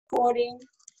recording.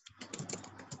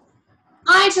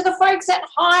 Hi to the folks at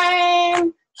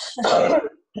home.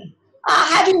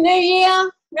 Happy New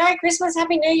Year. Merry Christmas,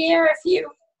 Happy New Year if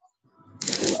you're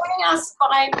joining us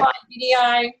by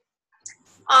video.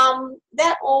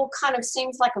 That all kind of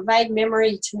seems like a vague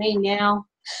memory to me now.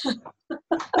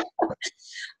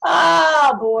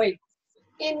 Oh boy.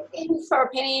 In for a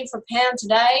penny, in for a pound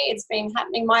today. It's been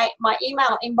happening. My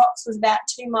email inbox was about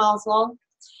 2 miles long.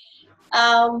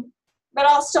 But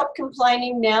I'll stop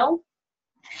complaining now.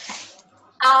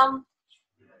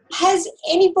 Has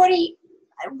anybody,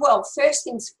 well, first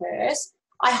things first,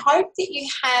 I hope that you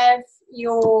have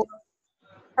your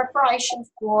preparation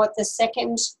for the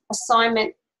second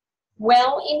assignment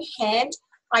well in hand.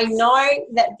 I know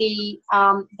that the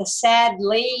Sad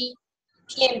Lee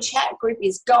PM chat group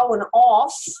is going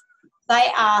off. They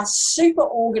are super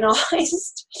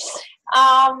organised.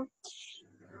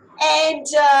 And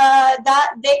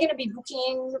they're going to be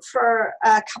booking for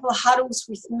a couple of huddles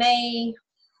with me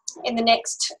in the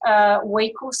next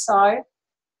week or so.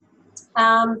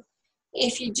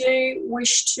 If you do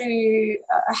wish to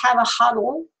have a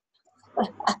huddle,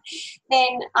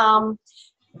 then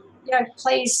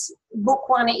please book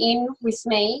one in with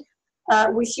me,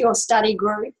 with your study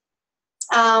group.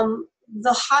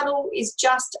 The huddle is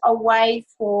just a way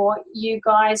for you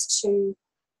guys to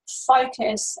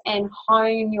focus and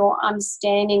hone your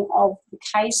understanding of the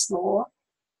case law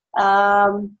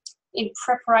in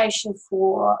preparation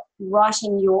for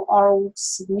writing your oral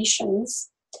submissions.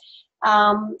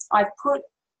 I've put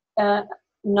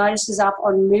notices up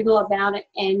on Moodle about it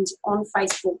and on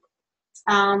Facebook.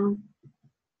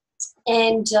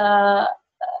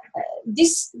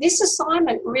 This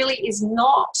assignment really is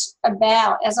not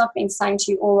about, as I've been saying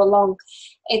to you all along,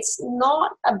 it's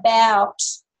not about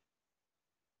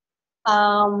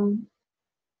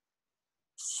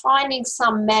finding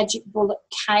some magic bullet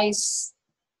case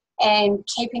and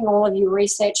keeping all of your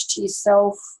research to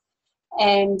yourself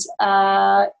and,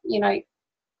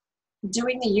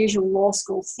 doing the usual law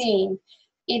school thing.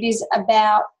 It is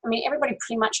about, everybody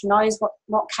pretty much knows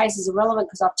what cases are relevant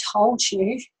because I've told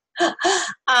you.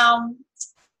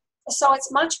 So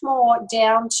it's much more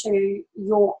down to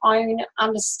your own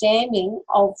understanding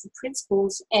of the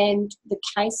principles and the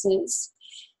cases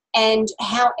and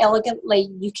how elegantly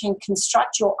you can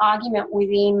construct your argument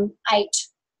within 8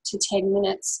 to 10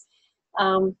 minutes,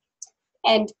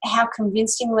 and how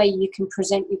convincingly you can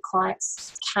present your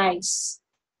client's case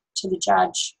to the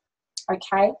judge.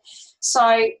 Okay,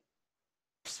 so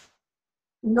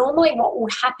normally what will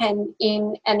happen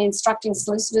in an instructing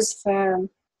solicitor's firm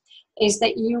is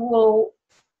that you will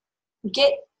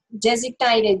get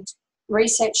designated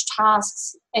research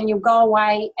tasks and you'll go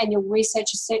away and you'll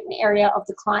research a certain area of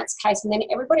the client's case, and then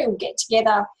everybody will get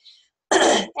together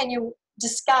and you'll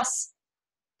discuss,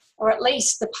 or at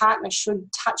least the partner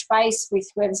should touch base with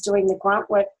whoever's doing the grunt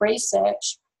work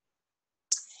research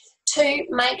to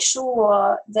make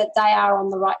sure that they are on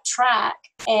the right track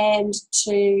and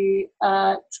to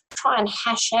try and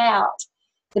hash out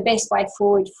the best way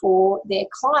forward for their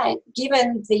client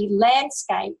given the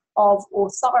landscape of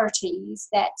authorities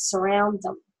that surround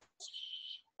them.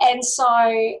 And so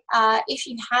if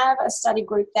you have a study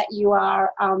group that you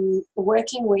are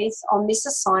working with on this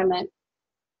assignment,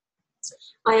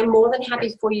 I am more than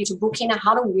happy for you to book in a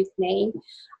huddle with me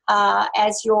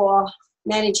as your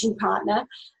managing partner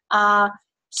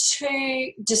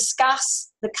to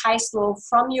discuss the case law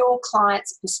from your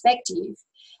client's perspective.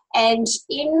 And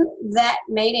in that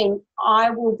meeting, I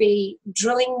will be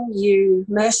drilling you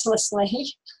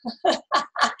mercilessly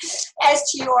as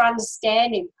to your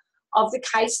understanding of the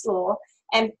case law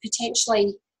and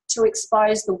potentially to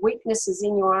expose the weaknesses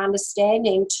in your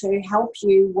understanding to help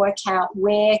you work out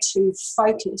where to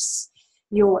focus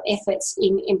your efforts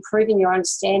in improving your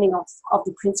understanding of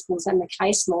the principles and the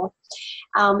case law,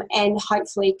 and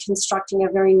hopefully constructing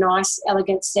a very nice,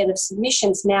 elegant set of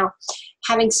submissions. Now,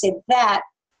 having said that,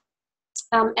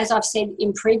 as I've said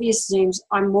in previous Zooms,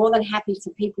 I'm more than happy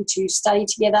for people to study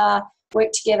together,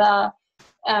 work together,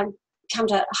 come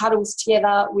to huddles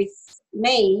together with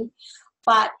me,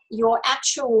 but your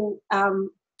actual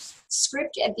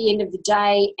script at the end of the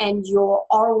day and your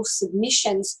oral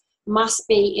submissions must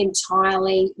be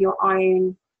entirely your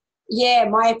own. Yeah,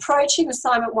 my approach in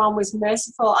assignment 1 was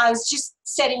merciful. I was just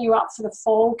setting you up for the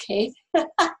fall, Keith.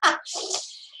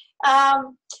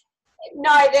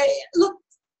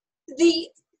 The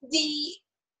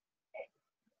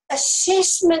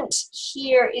assessment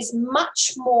here is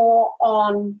much more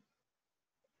on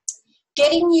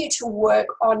getting you to work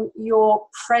on your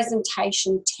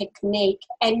presentation technique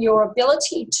and your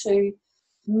ability to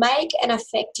make an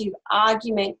effective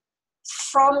argument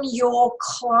from your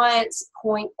client's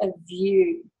point of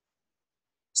view.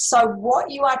 So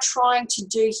what you are trying to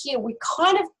do here,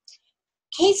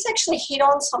 Keith's actually hit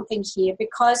on something here,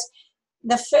 because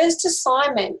the first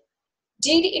assignment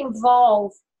did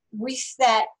involve with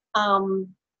that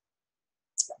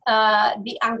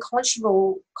the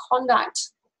unconscionable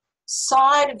conduct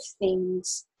side of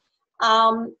things.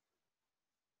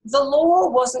 The law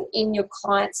wasn't in your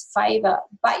client's favour,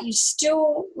 but you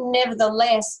still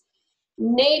nevertheless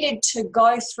needed to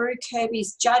go through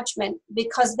Kirby's judgment,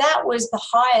 because that was the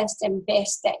highest and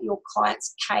best that your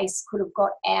client's case could have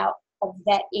got out of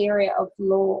that area of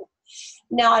law.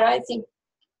 Now, I don't think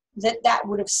that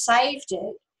would have saved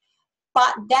it,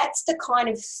 but that's the kind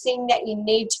of thing that you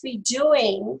need to be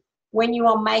doing when you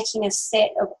are making a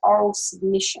set of oral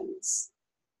submissions,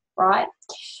 right?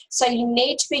 So you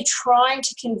need to be trying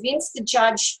to convince the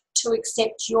judge to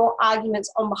accept your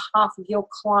arguments on behalf of your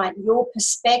client, your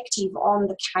perspective on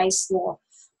the case law,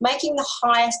 making the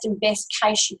highest and best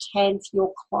case you can for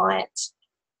your client.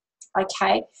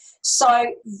 Okay, so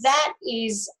that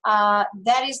is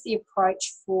the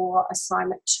approach for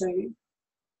assignment 2.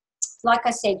 Like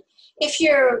I said, if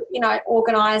you're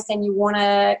organised and you want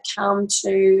to come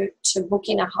to book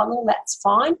in a huddle, that's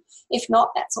fine. If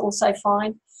not, that's also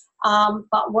fine.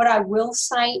 But what I will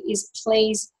say is,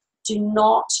 please do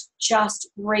not just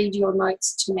read your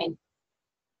notes to me.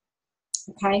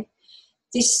 Okay?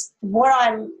 What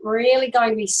I'm really going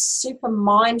to be super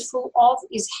mindful of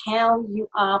is how you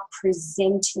are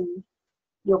presenting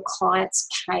your client's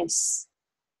case.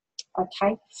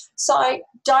 Okay? So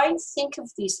don't think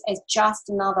of this as just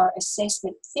another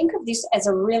assessment. Think of this as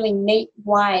a really neat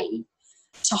way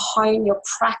to hone your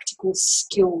practical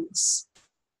skills.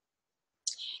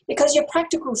 Because your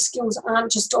practical skills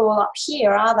aren't just all up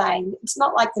here, are they? It's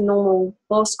not like the normal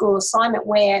law school assignment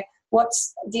where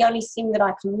what's the only thing that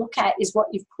I can look at is what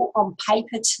you've put on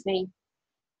paper to me.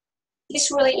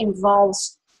 This really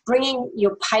involves bringing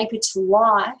your paper to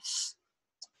life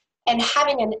and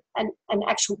having an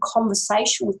actual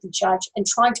conversation with the judge and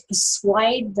trying to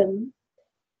persuade them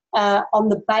on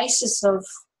the basis of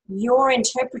your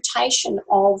interpretation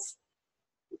of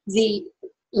the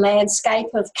landscape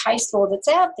of case law that's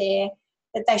out there,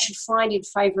 that they should find in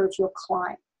favour of your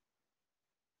client.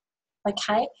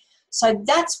 Okay, so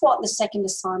that's what the second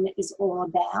assignment is all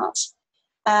about.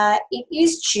 It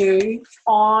is due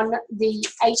on the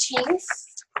 18th.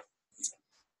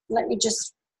 Let me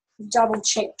just double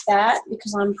check that,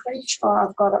 because I'm pretty sure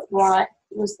I've got it right.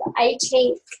 It was the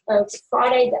 18th of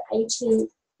Friday, the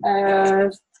 18th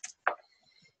of,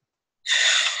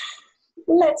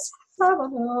 let's have a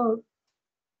look.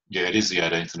 Yeah, it is the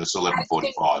 18th and it's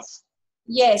 11:45.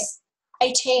 Yes,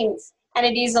 18th, and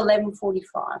it is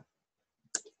 11:45.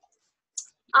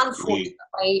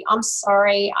 Unfortunately, I'm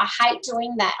sorry. I hate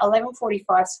doing that.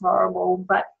 11:45 is horrible,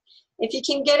 but if you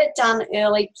can get it done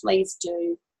early, please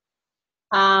do.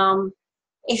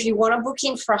 If you want to book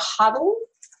in for a huddle,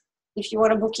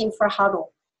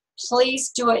 please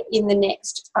do it in the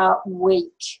next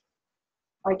week.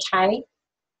 Okay?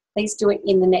 Please do it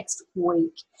in the next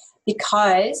week,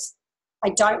 because I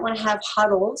don't want to have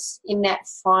huddles in that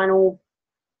final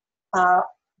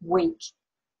week.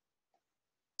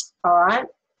 All right?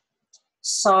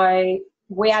 So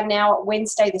we are now at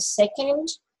Wednesday the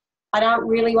 2nd. I don't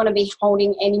really want to be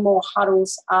holding any more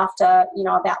huddles after,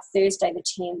 about Thursday the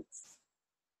 10th.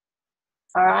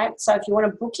 All right? So if you want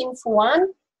to book in for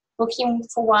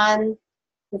one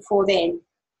before then.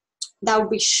 They will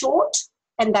be short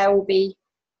and they will be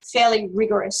fairly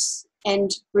rigorous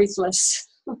and ruthless.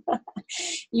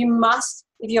 You must,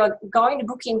 if you're going to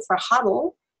book in for a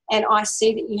huddle and I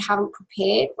see that you haven't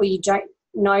prepared or you don't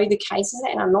know the cases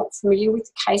and are not familiar with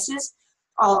the cases,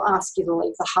 I'll ask you to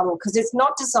leave the huddle, because it's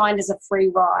not designed as a free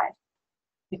ride,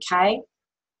 okay?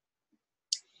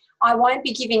 I won't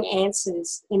be giving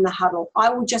answers in the huddle. I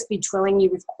will just be drilling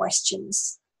you with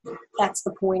questions. That's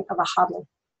the point of a huddle.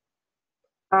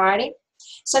 Alrighty?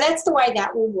 So that's the way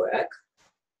that will work.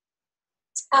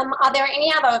 Are there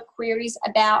any other queries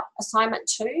about assignment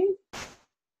 2?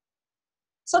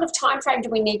 Sort of time frame do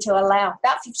we need to allow?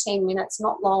 About 15 minutes,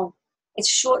 not long. It's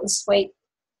short and sweet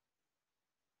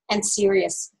and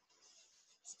serious.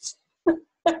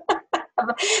 Have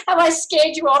I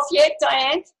scared you off yet,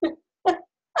 Diane?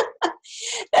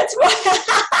 That's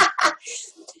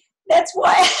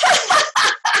why.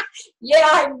 Yeah,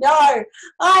 I know.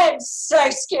 I am so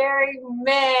scary,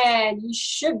 man. You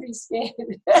should be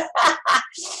scared.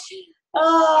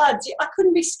 Oh, I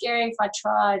couldn't be scary if I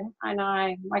tried. I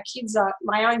know.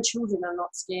 My own children are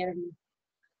not scared of me,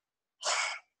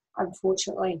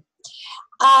 unfortunately.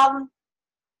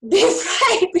 Be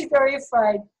afraid, be very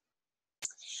afraid.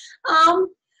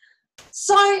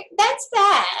 So that's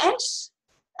that.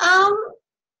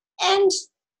 And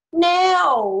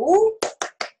now,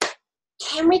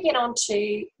 can we get on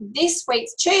to this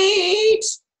week's cheat?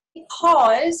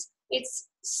 Because it's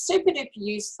super duper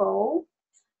useful.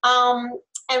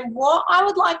 And what I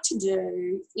would like to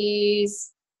do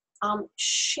is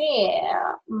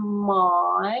share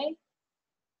my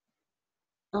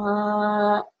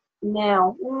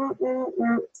now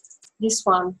this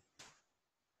one.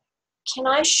 Can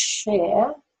I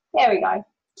share? There we go.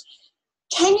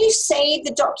 Can you see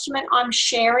the document I'm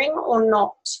sharing or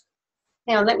not?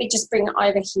 Now let me just bring it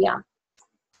over here.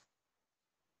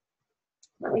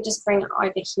 Let me just bring it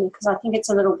over here because I think it's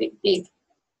a little bit big.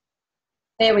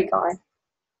 There we go.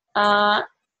 Now,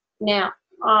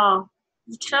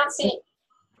 you can't see it.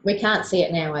 We can't see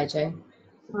it now, AJ.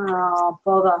 Oh,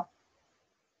 bother.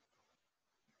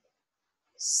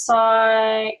 So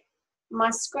my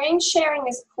screen sharing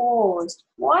is paused.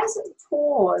 Why is it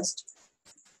paused?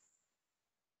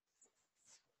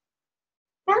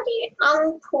 How do you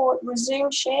unpause,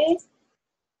 resume share?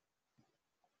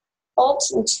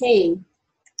 Alt and T.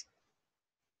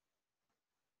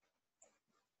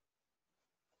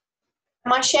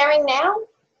 Am I sharing now?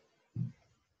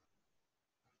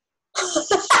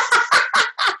 Woohoo!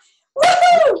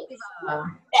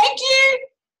 Thank you.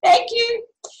 Thank you.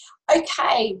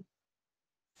 Okay.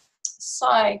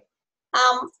 So,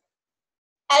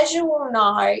 as you all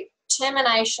know,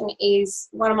 termination is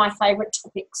one of my favourite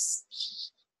topics.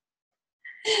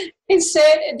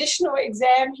 Insert additional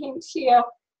exam hint here.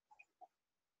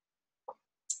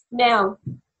 Now,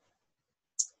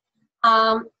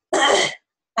 I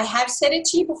have said it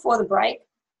to you before the break,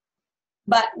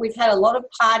 but we've had a lot of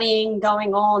partying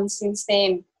going on since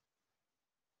then.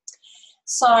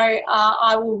 So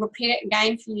I will repeat it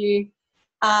again for you.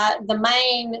 The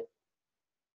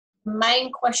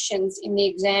main questions in the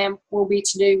exam will be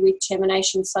to do with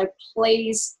termination. So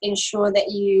please ensure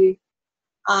that you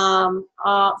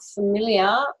are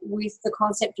familiar with the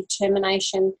concept of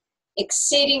termination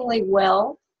exceedingly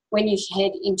well when you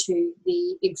head into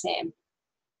the exam.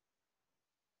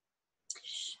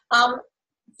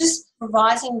 Just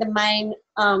revising the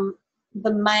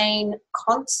main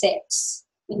concepts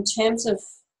in terms of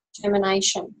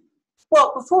termination.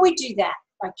 Well, before we do that,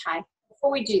 can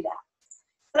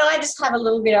I just have a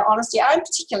little bit of honesty? I don't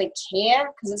particularly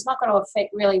care because it's not going to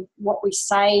affect really what we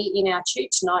say in our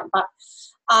tute tonight, but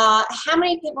how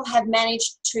many people have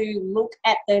managed to look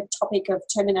at the topic of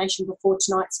termination before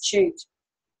tonight's tute?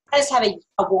 I just have a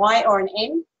Y or an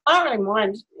N. I don't really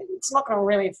mind. It's not going to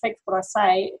really affect what I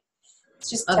say. It's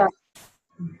just...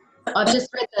 I've just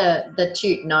read the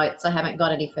tute notes. I haven't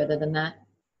got any further than that.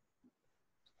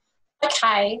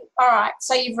 Okay. All right.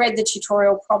 So you've read the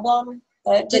tutorial problem?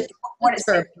 Just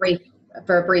for a brief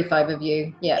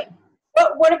overview, yeah.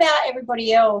 What about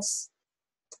everybody else?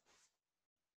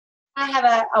 I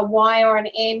have a Y or an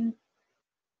N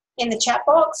in the chat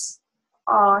box.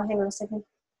 Oh, hang on a second.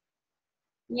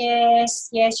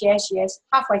 Yes.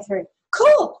 Halfway through.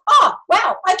 Cool. Oh,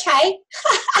 wow. Okay.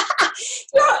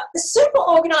 You're super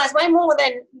organised, way more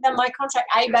than my contract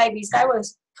A babies. They were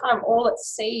kind of all at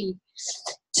sea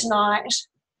tonight.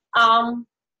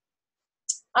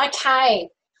 Okay.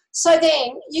 So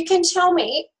then you can tell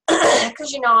me,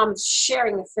 because you know I'm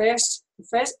sharing the first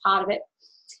part of it,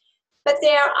 but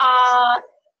there are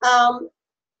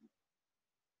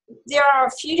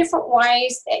a few different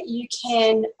ways that you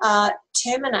can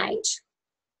terminate.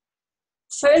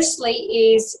 Firstly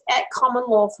is at common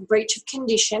law for breach of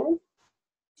condition.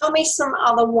 Tell me some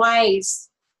other ways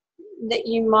that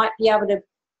you might be able to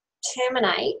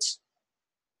terminate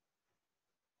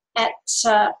at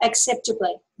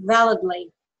acceptably,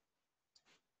 validly,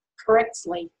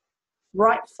 correctly,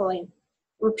 rightfully.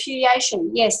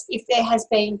 Repudiation, yes, if there has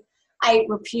been a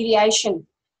repudiation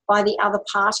by the other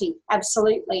party,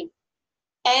 absolutely.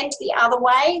 And the other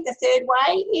way, the third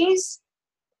way is,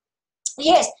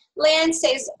 yes, Leanne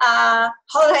says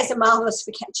holidays are marvellous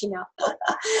for catching up.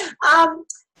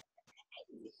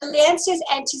 Leanne says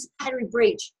anticipatory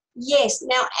breach. Yes,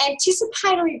 now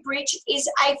anticipatory breach is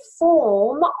a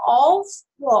form of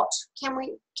what? Can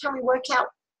we work out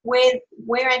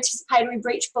where anticipatory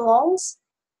breach belongs?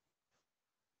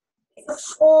 It's a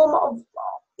form of,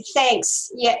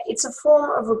 thanks, yeah, it's a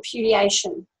form of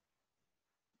repudiation.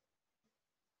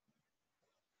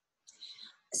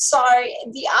 So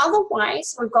the other way,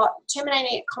 so we've got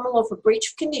terminating at common law for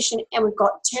breach of condition, and we've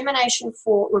got termination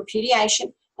for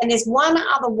repudiation, and there's one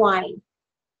other way.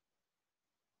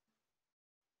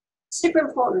 Super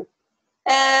important.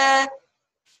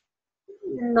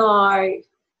 No.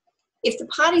 If the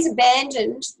party's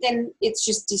abandoned, then it's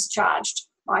just discharged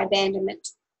by abandonment.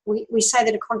 We say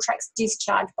that a contract's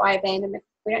discharged by abandonment.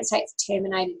 We don't say it's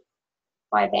terminated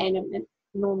by abandonment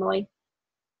normally.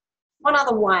 One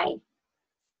other way.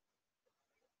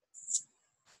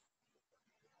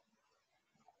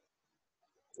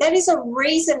 That is a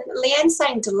reason, Leanne's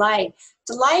saying delay.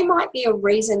 Delay might be a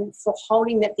reason for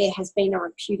holding that there has been a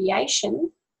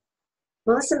repudiation.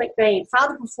 Melissa McBean,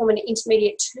 failed to perform an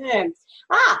intermediate term.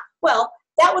 Well,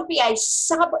 that would be a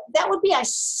subset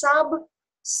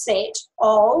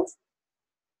of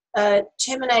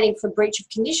terminating for breach of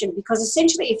condition, because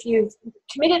essentially if you've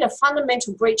committed a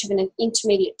fundamental breach of an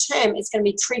intermediate term, it's going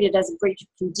to be treated as a breach of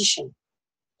condition.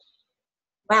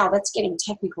 Wow, that's getting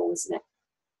technical, isn't it?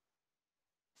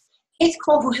 Keith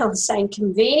Cornwell is saying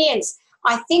convenience.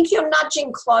 I think you're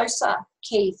nudging closer,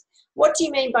 Keith. What do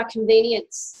you mean by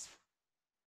convenience?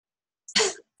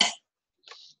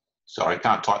 Sorry, I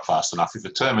can't type fast enough. If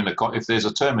there's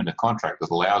a term in the contract that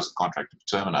allows the contract to be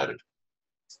terminated.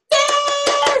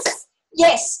 Yes!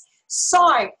 Yes.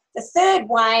 So the third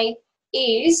way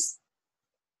is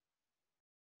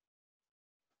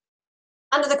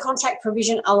under the contract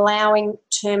provision allowing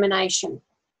termination.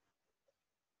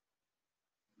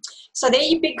 So they're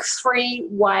your big three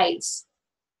ways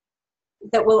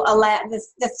that will allow,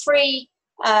 the three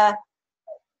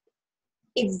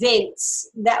events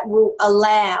that will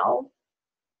allow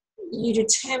you to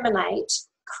terminate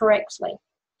correctly.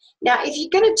 Now, if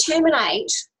you're going to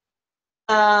terminate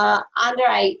under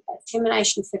a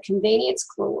termination for convenience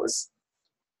clause,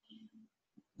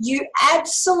 you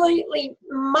absolutely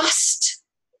must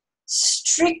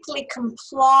strictly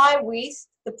comply with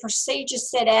the procedure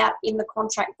set out in the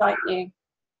contract, don't you?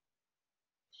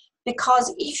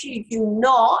 Because if you do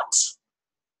not,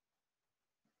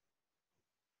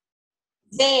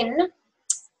 then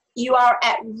you are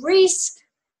at risk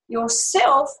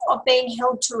yourself of being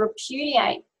held to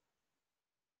repudiate.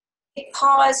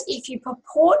 Because if you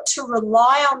purport to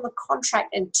rely on the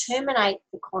contract and terminate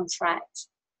the contract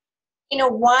in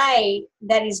a way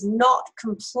that is not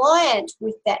compliant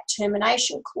with that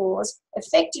termination clause,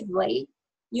 effectively,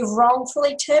 you've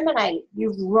wrongfully terminated,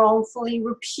 you've wrongfully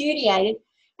repudiated,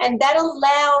 and that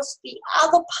allows the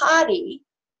other party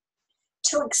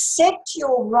to accept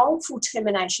your wrongful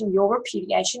termination, your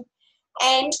repudiation,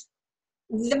 and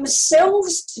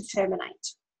themselves to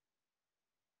terminate.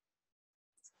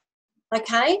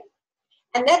 Okay?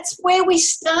 And that's where we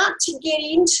start to get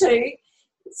into,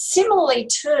 similarly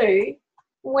to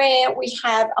where we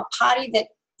have a party that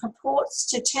purports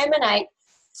to terminate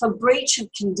for breach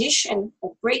of condition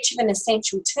or breach of an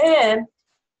essential term.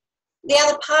 The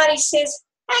other party says,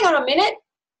 hang on a minute,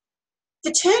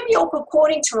 the term you're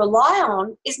purporting to rely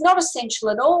on is not essential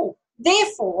at all.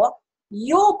 Therefore,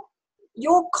 your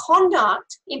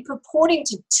conduct in purporting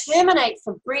to terminate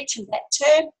for breach of that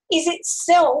term is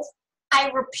itself a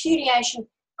repudiation.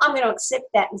 I'm going to accept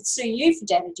that and sue you for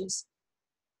damages.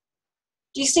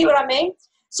 Do you see what I mean?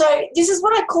 So this is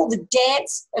what I call the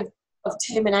dance of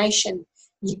termination.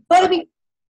 You've got to be...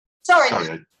 Sorry,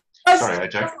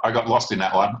 AJ. I got lost in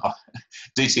that one.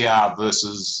 DTR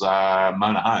versus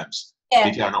Mona Holmes. Yeah.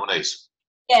 DTR nominees.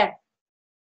 Yeah.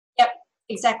 Yep,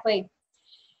 exactly.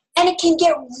 And it can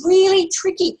get really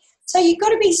tricky. So you've got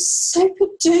to be super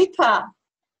duper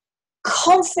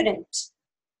confident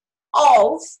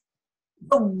of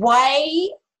the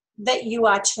way that you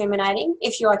are terminating,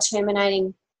 if you are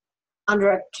terminating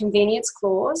under a convenience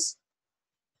clause,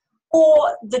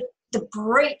 or the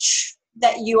breach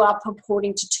that you are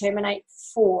purporting to terminate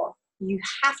for. You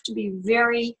have to be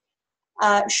very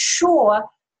sure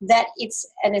that it's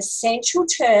an essential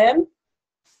term,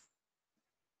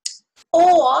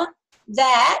 or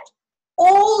that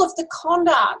all of the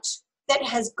conduct that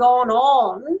has gone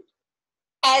on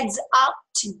adds up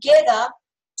together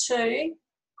to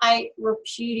a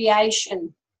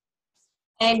repudiation.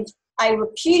 And a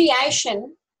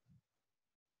repudiation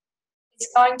is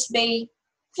going to be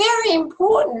very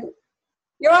important.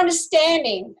 Your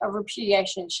understanding of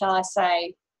repudiation, shall I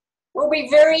say, will be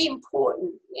very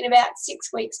important in about 6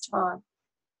 weeks' time.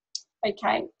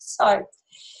 Okay, so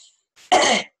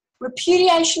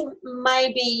repudiation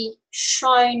may be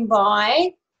shown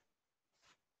by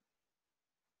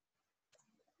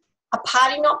a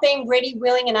party not being ready,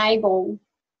 willing and able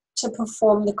to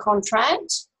perform the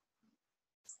contract.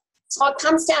 So it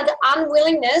comes down to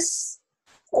unwillingness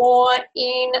or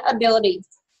inability.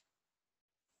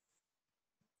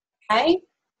 Okay?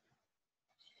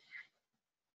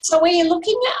 So when you're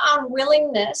looking at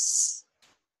unwillingness,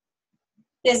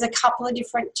 there's a couple of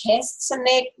different tests, and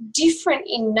they're different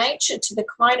in nature to the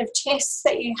kind of tests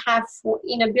that you have for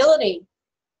inability.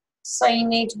 So you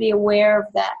need to be aware of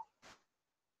that.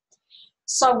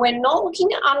 So we're not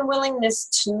looking at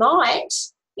unwillingness tonight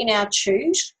in our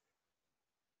toot.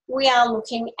 We are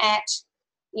looking at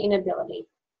inability.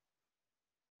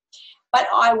 But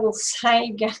I will say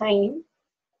again,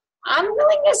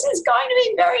 unwillingness is going to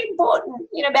be very important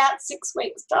in about 6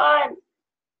 weeks' time.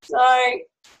 So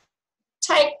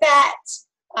take that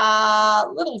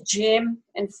little gem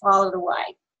and file it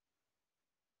away.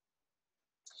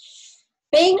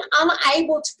 Being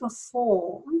unable to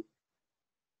perform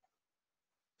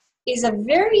is a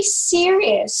very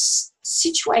serious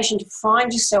situation to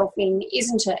find yourself in,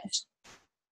 isn't it?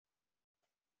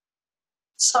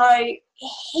 So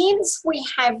hence we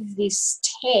have this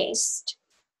test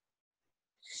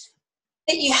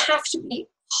that you have to be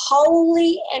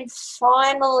wholly and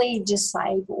finally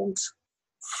disabled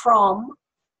from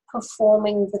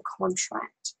performing the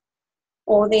contract,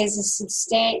 or there's a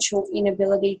substantial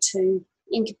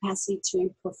incapacity to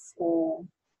perform.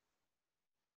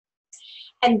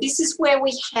 And this is where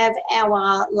we have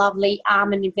our lovely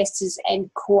almond investors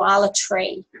and koala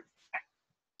tree.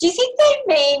 Do you think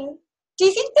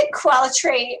that koala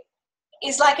tree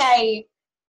is like a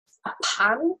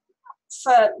pun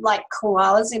for like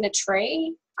koalas in a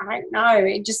tree? I don't know.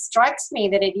 It just strikes me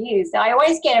that it is. I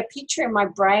always get a picture in my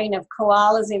brain of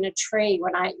koalas in a tree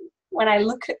when I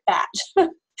look at that.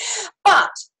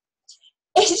 But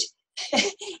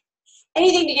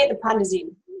anything to get the punters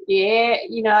in. Yeah,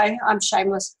 I'm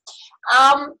shameless.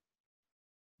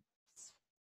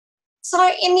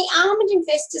 So in the almond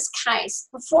investors case,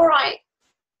 before I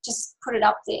just put it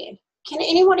up there, can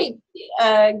anybody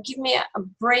give me a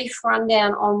brief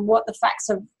rundown on what the facts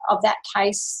of that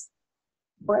case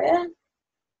were?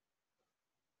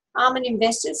 Almond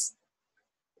investors.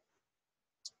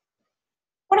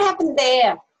 What happened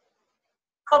there?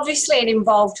 Obviously it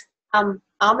involved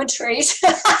almond trees.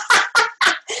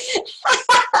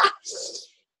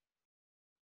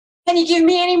 Can you give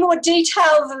me any more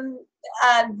detail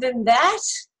than that?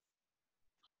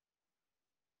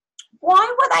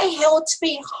 Why were they held to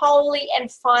be wholly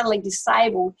and finally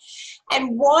disabled?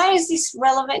 And why is this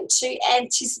relevant to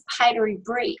anticipatory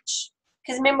breach?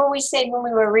 Because remember we said when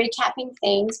we were recapping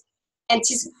things,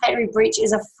 anticipatory breach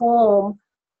is a form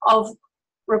of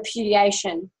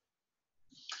repudiation.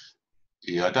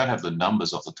 Yeah, I don't have the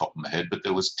numbers off the top of my head, but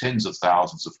there was tens of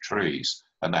thousands of trees,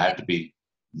 and they had to be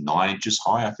 9 inches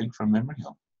high, I think, from memory,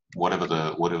 or whatever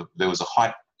there was a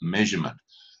height measurement.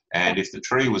 And if the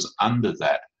tree was under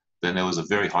that, then there was a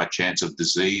very high chance of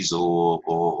disease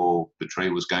or the tree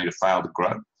was going to fail to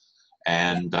grow.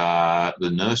 And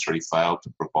the nursery failed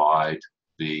to provide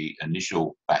the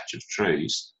initial batch of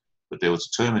trees, but there was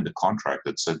a term in the contract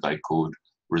that said they could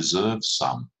reserve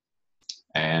some.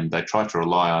 And they tried to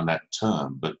rely on that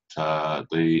term, but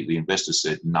the investor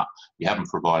said, no, you haven't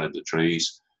provided the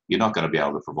trees. You're not going to be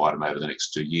able to provide them over the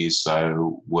next 2 years,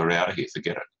 so we're out of here,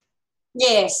 forget it.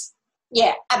 Yes,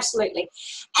 yeah, absolutely.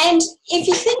 And if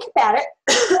you think about it,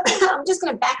 I'm just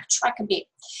going to backtrack a bit.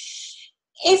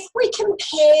 If we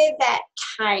compare that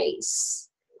case,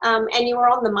 and you were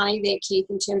on the money there, Keith,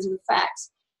 in terms of the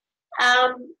facts,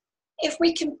 if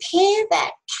we compare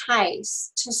that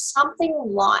case to something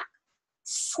like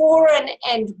Foran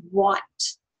and White,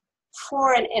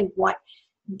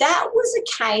 that was a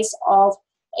case of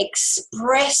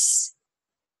express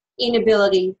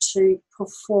inability to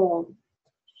perform.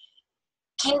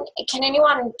 Can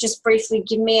anyone just briefly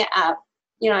give me a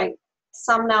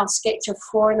thumbnail sketch of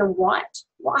Foran and White?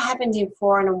 What happened in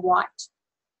Foran and White?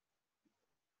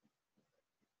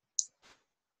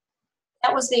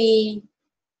 That was the.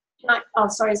 Oh,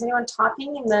 sorry. Is anyone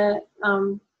typing in the?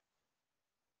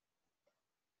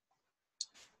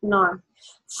 No.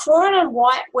 Foran and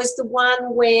White was the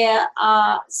one where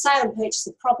sale and purchase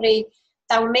of property.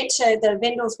 They were the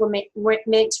vendors were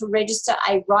meant to register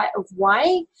a right of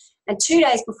way, and 2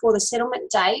 days before the settlement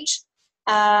date,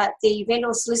 the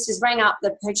vendor solicitors rang up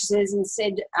the purchasers and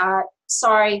said,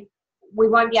 sorry, we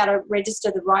won't be able to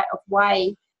register the right of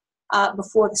way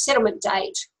before the settlement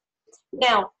date.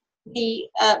 Now, the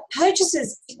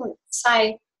purchasers didn't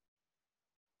say,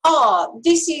 oh,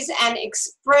 this is an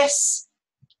express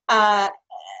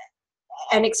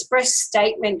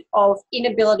statement of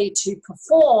inability to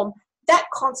perform. That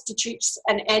constitutes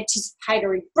an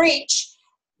anticipatory breach.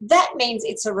 That means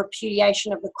it's a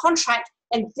repudiation of the contract,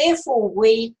 and therefore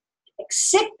we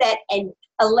accept that and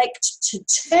elect to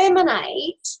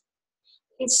terminate.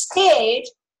 Instead,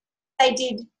 they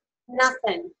did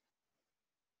nothing.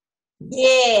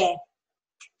 Yeah,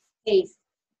 Keith.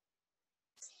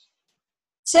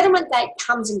 Settlement date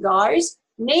comes and goes.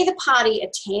 Neither party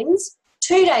attends.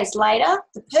 2 days later,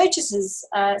 the purchasers'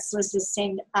 solicitors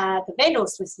send the vendor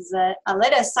solicitors a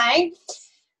letter saying,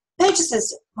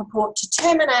 purchasers purport to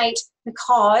terminate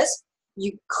because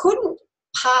you couldn't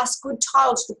pass good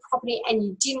title to the property and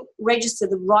you didn't register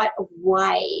the right of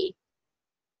way.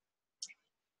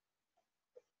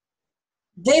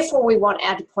 Therefore, we want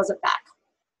our deposit back.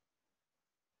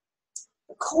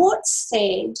 The court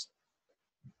said,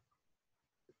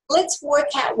 let's work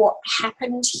out what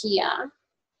happened here.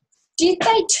 Did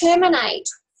they terminate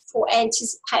for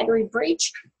anticipatory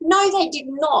breach? No, they did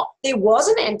not. There was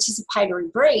an anticipatory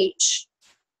breach.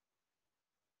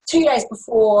 2 days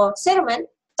before settlement,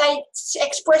 they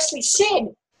expressly said,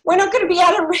 we're not going to be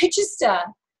able to register.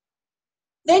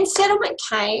 Then settlement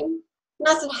came,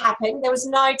 nothing happened. There was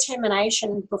no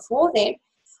termination before then.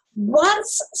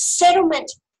 Once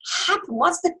settlement happened,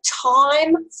 once the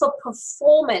time for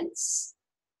performance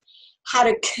had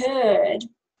occurred,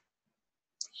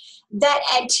 that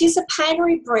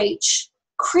anticipatory breach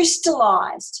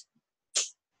crystallised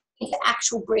into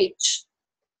actual breach,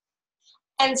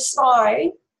 and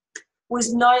so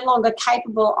was no longer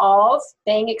capable of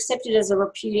being accepted as a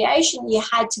repudiation. You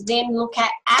had to then look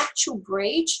at actual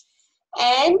breach,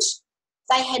 and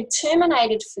they had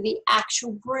terminated for the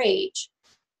actual breach.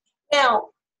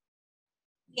 Now,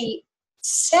 the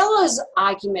seller's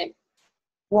argument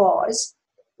was,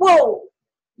 well,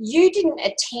 you didn't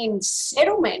attend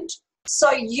settlement,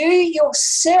 so you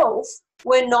yourself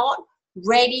were not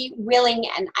ready, willing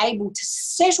and able to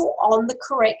settle on the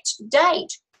correct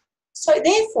date. So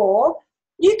therefore,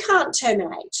 you can't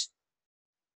terminate.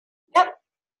 Yep.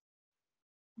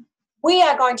 We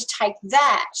are going to take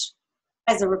that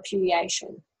as a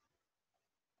repudiation.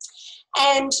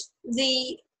 And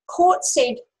the court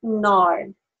said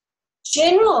no.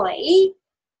 Generally,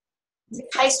 the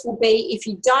case will be if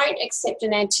you don't accept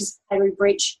an anticipatory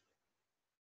breach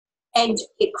and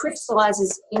it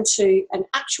crystallises into an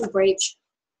actual breach,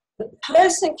 the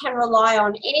person can rely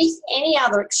on any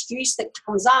other excuse that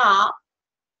comes up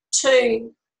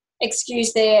to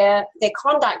excuse their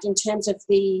conduct in terms of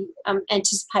the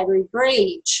anticipatory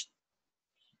breach.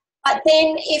 But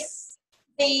then if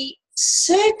the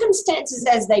circumstances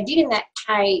as they did in that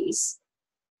case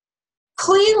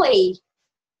clearly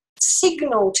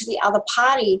signal to the other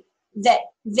party that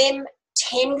them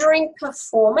tendering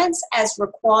performance as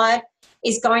required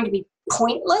is going to be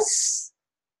pointless,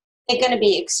 they're going to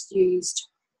be excused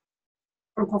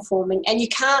from performing. And you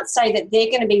can't say that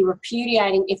they're going to be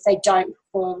repudiating if they don't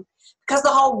perform, because the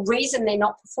whole reason they're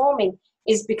not performing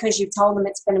is because you've told them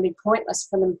it's going to be pointless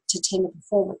for them to tender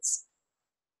performance.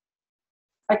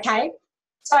 Okay?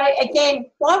 So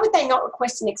again, why would they not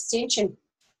request an extension?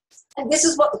 And this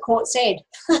is what the court said.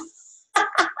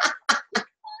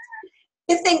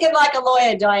 You're thinking like a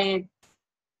lawyer, Diane.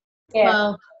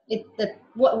 Yeah.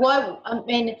 Well, why? I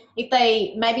mean,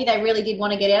 if maybe they really did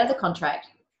want to get out of the contract.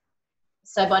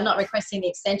 So by not requesting the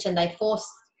extension, they forced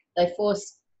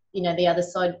the other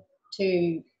side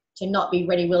to not be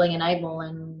ready, willing, and able,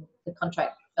 and the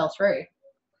contract fell through.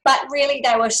 But really,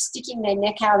 they were sticking their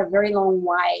neck out a very long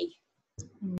way.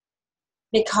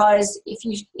 Because if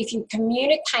you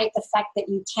communicate the fact that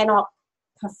you cannot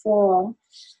perform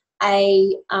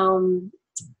a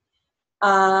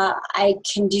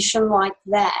condition like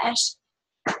that,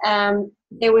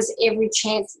 there was every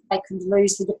chance that they could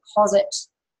lose the deposit.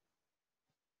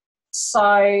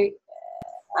 So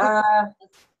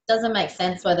doesn't make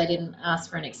sense why they didn't ask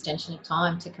for an extension of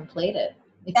time to complete it.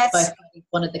 If both parties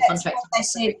wanted the contract.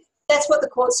 That's what the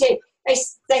court said.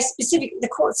 The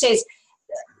court says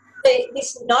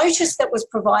this notice that was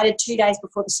provided 2 days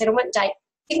before the settlement date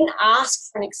didn't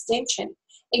ask for an extension.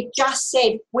 It just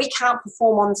said we can't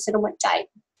perform on the settlement date.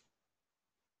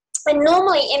 And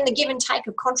normally in the give and take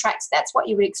of contracts, that's what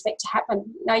you would expect to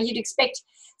happen. You'd expect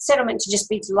settlement to just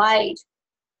be delayed.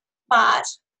 But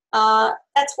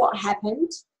that's what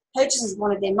happened. Purchasers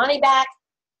wanted their money back,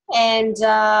 and,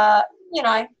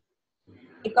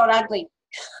 it got ugly.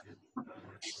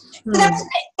 That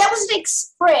was an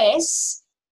express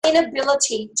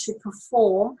inability to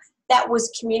perform that was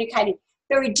communicated.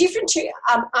 Very different to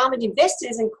Armoured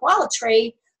Investors and Koala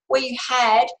Tree, where you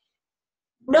had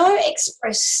no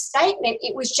express statement.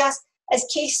 It was just, as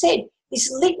Keith said, this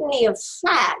litany of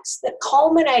facts that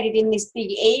culminated in this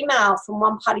big email from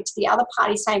one party to the other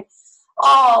party saying,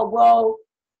 oh, well,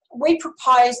 we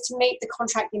propose to meet the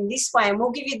contract in this way, and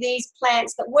we'll give you these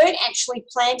plants that weren't actually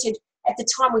planted at the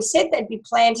time we said they'd be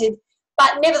planted,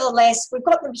 but nevertheless, we've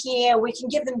got them here, we can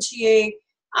give them to you.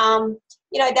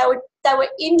 They were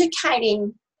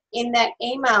indicating in that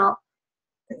email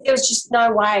that there was just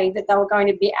no way that they were going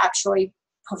to be actually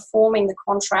performing the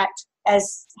contract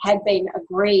as had been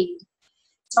agreed.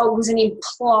 So it was an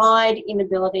implied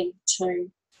inability to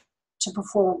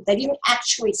perform. They didn't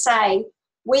actually say,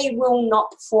 we will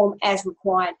not perform as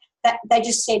required. That they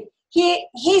just said,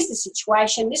 here's the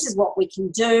situation, this is what we can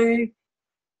do.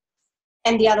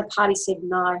 And the other party said,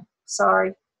 no,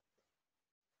 sorry.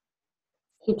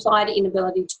 Implied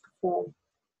inability to perform.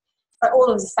 But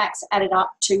all of the facts added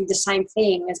up to the same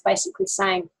thing as basically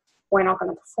saying, we're not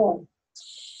going to perform.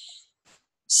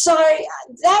 So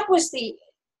that was the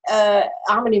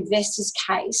Almond Investors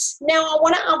case. Now I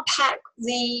want to unpack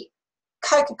the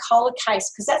Coca-Cola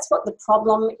case because that's what the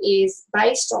problem is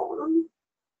based on.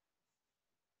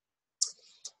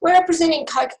 We're representing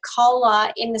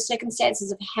Coca-Cola in the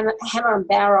circumstances of Hammer and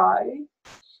Barrow.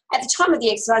 At the time of the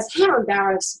exercise, Hammer and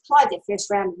Barrow supplied their first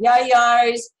round of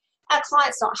yo-yos. Our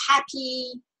client's not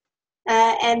happy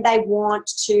and they want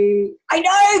to... I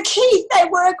know, Keith, they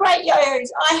were great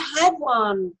yo-yos. I had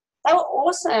one. They were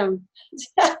awesome.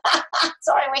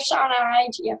 Sorry, we're showing our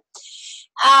age here.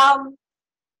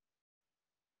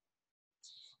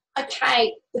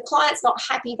 Okay, the client's not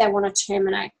happy. They want to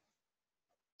terminate.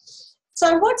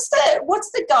 So what's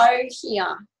the go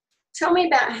here? Tell me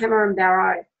about Hammer and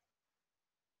Barrow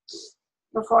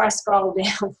before I scroll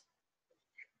down.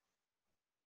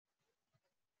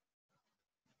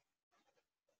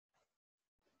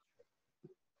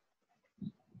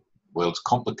 Well, it's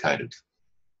complicated.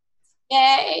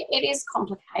 Yeah, it is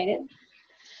complicated.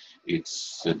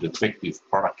 It's a defective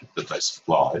product that they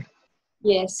supplied.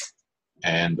 Yes.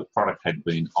 And the product had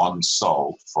been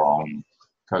on-sold from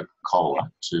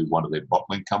Coca-Cola to one of their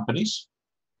bottling companies.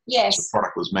 Yes. The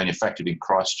product was manufactured in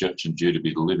Christchurch and due to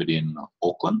be delivered in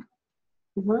Auckland.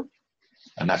 Mm-hmm.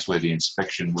 And that's where the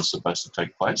inspection was supposed to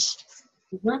take place.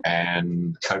 Mm-hmm.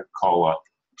 And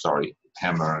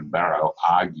Hammer and Barrow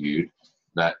argued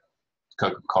that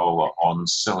Coca-Cola on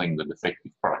selling the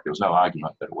defective product. There was no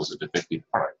argument that it was a defective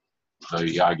product.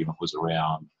 The argument was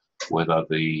around whether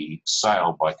the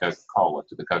sale by Coca-Cola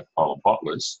to the Coca-Cola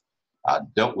bottlers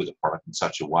dealt with the product in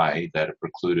such a way that it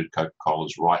precluded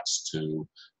Coca-Cola's rights to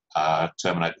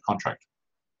terminate the contract.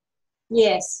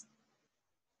 Yes.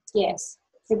 Yes.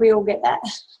 Did we all get that?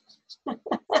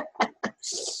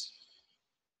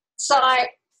 So,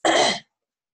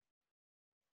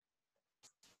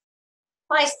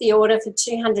 placed the order for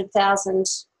 200,000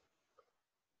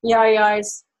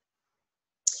 yo-yos.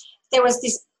 There was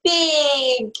this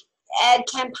big ad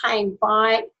campaign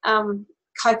by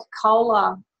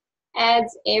Coca-Cola,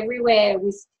 ads everywhere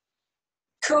with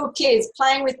cool kids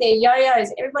playing with their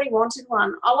yo-yos. Everybody wanted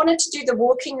one. I wanted to do the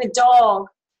walking the dog.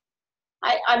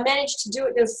 I managed to do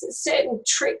it. There's certain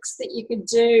tricks that you could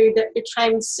do that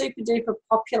became super duper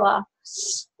popular.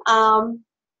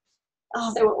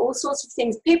 There were all sorts of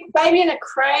things. Baby in a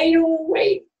cradle, where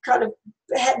you kind of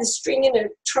had the string in a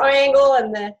triangle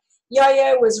and the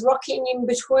yo-yo was rocking in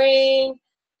between.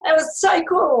 It was so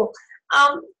cool.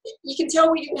 You can tell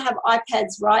we didn't have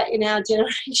iPads, right, in our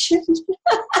generation.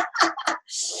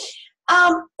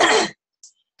 The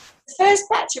first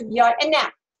batch of yo-yo, and now,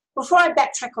 before I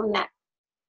backtrack on that,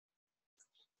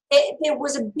 there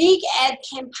was a big ad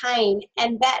campaign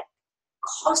and that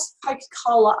cost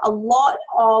Coca-Cola a lot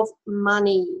of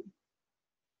money.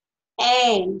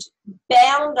 And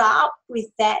bound up with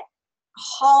that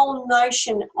whole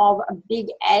notion of a big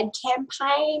ad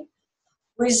campaign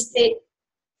was that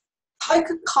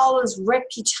Coca-Cola's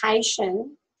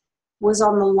reputation was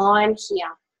on the line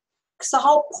here. Because the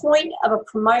whole point of a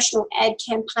promotional ad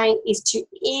campaign is to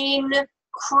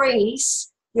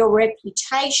increase your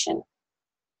reputation.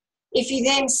 If you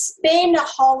then spend a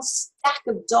whole stack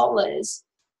of dollars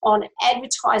on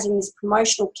advertising this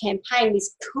promotional campaign,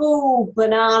 these cool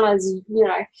bananas,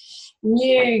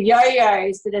 new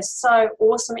yo-yos that are so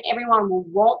awesome, everyone will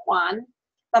want one.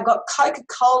 They've got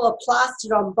Coca-Cola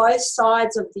plastered on both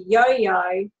sides of the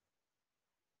yo-yo.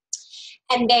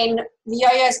 And then the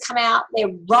yo-yos come out,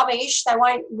 they're rubbish. They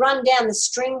won't run down the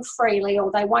string freely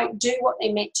or they won't do what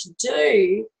they're meant to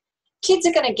do. Kids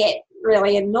are going to get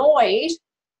really annoyed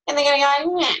and they're going to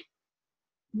go, nah.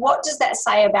 What does that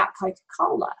say about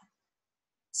Coca-Cola?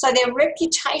 So their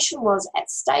reputation was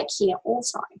at stake here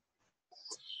also.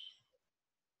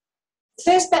 The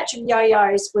first batch of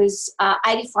yo-yos was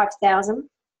 85,000.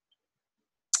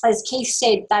 As Keith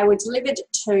said, they were delivered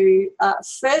to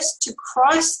first to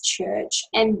Christchurch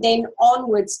and then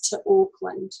onwards to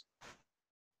Auckland.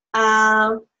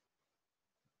 I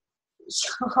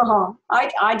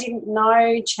didn't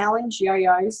know challenge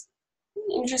yo-yos.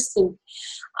 Interesting.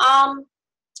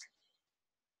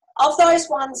 Of those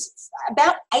ones,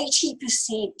 about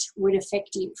 80% were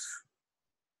defective.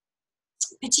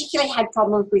 particularly had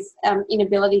problems with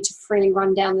inability to freely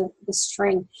run down the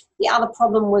string. The other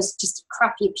problem was just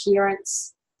crappy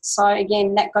appearance. So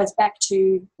again, that goes back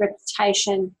to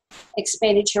reputation,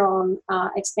 expenditure on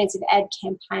expensive ad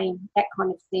campaign, that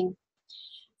kind of thing.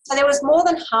 So there was more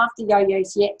than half the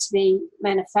yo-yos yet to be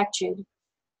manufactured.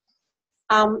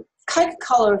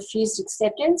 Coca-Cola refused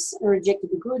acceptance and rejected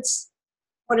the goods,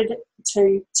 wanted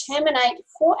to terminate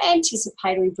for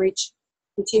anticipatory breach,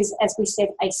 which is, as we said,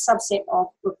 a subset of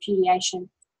repudiation.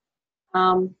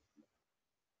 Hammer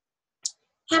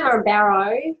and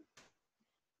Barrow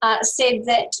said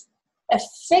that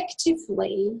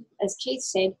effectively, as Keith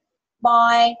said,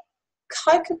 by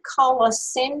Coca-Cola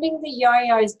sending the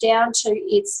yo-yos down to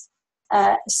its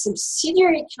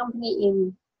subsidiary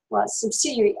company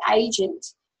subsidiary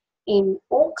agent in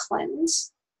Auckland,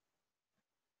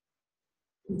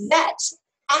 that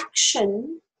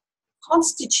action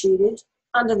constituted,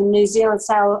 under the New Zealand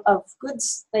sale of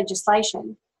goods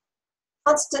legislation,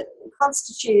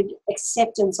 constituted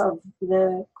acceptance of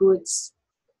the goods.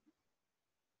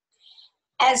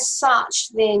 As such,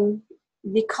 then,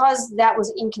 because that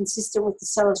was inconsistent with the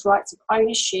seller's rights of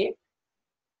ownership,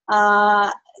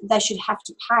 they should have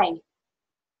to pay.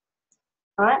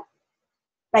 Right?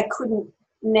 They couldn't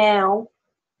now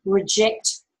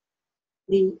reject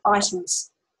the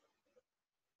items.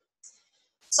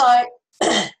 So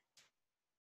there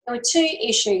were two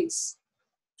issues.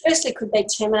 Firstly, could they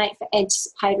terminate for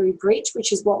anticipatory breach,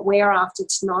 which is what we're after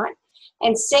tonight?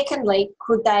 And secondly,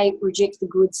 could they reject the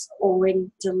goods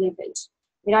already delivered?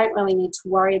 We don't really need to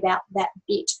worry about that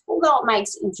bit, although it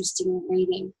makes interesting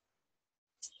reading.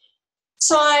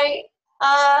 So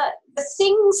the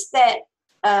things that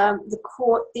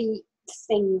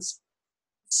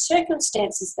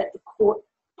circumstances that the court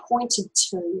pointed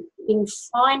to in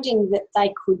finding that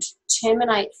they could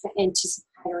terminate for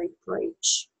anticipatory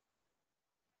breach,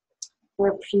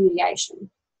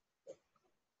 repudiation,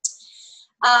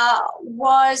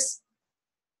 was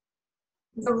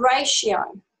the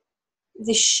ratio,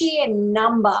 the sheer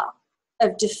number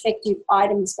of defective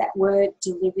items that were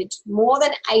delivered. More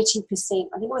than 80%,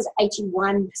 I think it was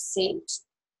 81%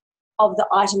 of the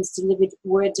items delivered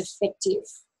were defective.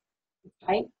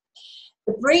 Okay?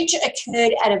 The breach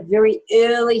occurred at a very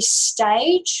early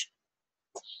stage,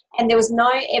 and there was no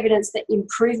evidence that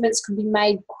improvements could be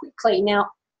made quickly.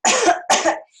 Now,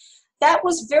 that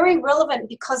was very relevant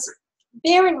because,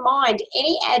 bear in mind,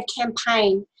 any ad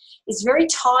campaign is very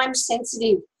time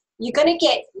sensitive. You're going to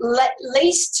get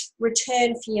least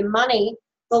return for your money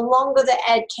the longer the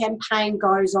ad campaign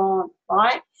goes on,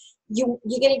 right? You're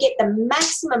going to get the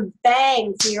maximum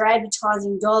bang for your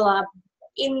advertising dollar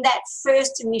in that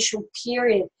first initial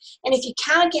period. And if you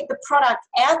can't get the product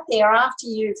out there after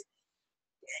you've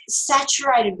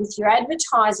saturated with your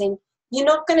advertising, you're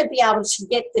not going to be able to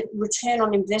get the return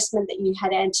on investment that you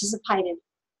had anticipated.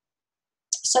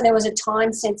 So there was a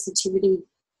time sensitivity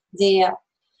there.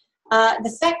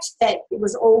 The fact that it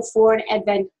was all for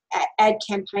an ad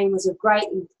campaign was of great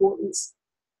importance,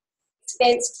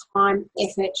 expense, time,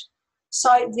 effort.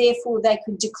 So therefore they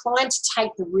could decline to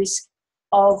take the risk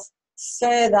of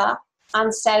further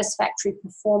unsatisfactory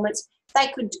performance. They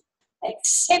could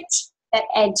accept that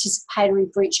anticipatory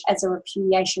breach as a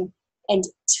repudiation and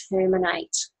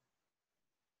terminate.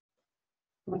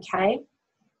 Okay.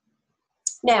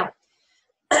 Now,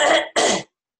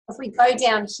 if we go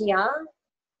down here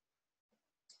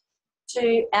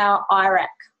to our IRAC.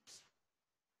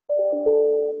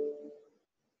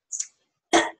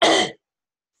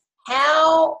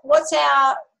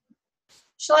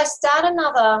 Shall I start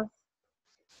another?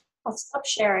 I'll stop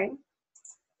sharing.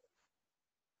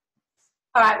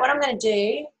 All right, what I'm going to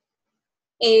do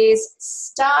is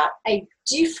start a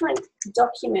different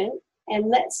document, and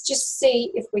let's just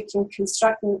see if we can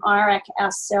construct an IRAC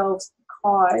ourselves,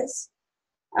 because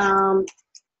I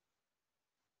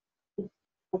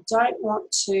don't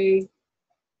want to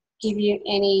give you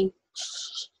any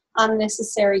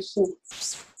unnecessary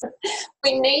hints.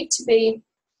 We need to be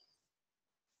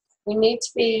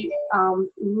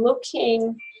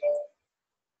looking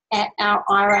at our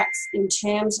IRACs in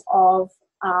terms of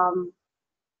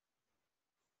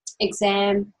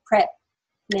exam prep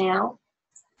now.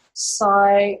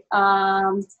 So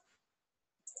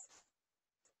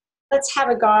let's have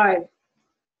a go.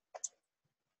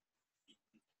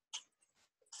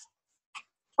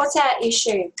 What's our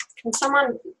issue? Can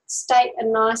someone state a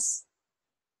nice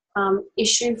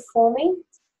issue for me?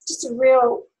 Just a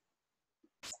real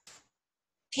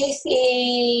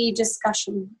pithy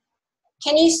discussion.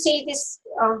 Can you see this?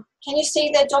 Can you see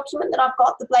the document that I've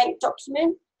got, the blank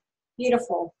document?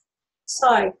 Beautiful.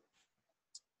 So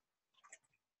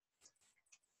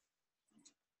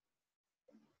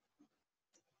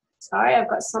Sorry, I've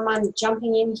got someone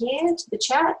jumping in here to the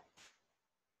chat.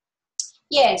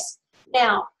 Yes.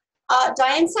 Now,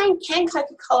 Diane's saying, can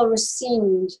Coca-Cola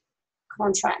rescind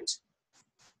contract?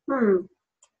 Can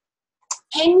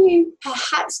you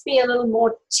perhaps be a little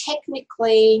more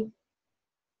technically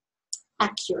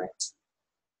accurate?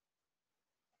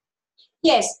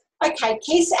 Yes. Okay.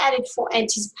 Keys added for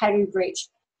anticipatory breach.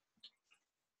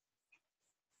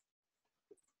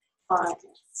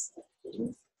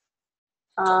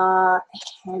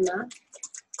 Hammer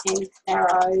and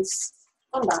arrows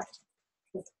conduct.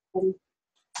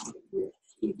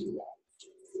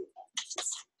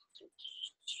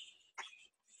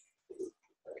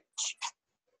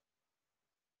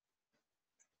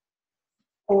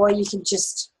 Or you could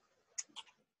just,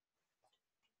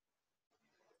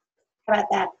 how about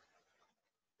that?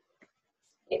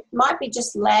 It might be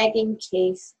just lagging,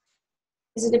 Keith.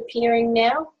 Is it appearing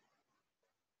now?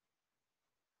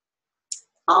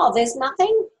 Oh, there's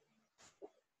nothing?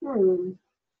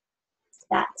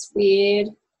 That's weird.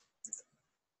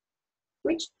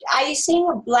 Which, are you seeing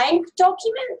a blank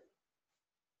document?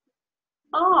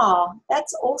 Oh,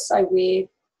 that's also weird.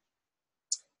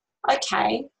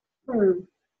 Okay.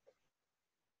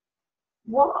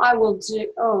 What I will do,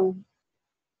 oh,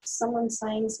 someone's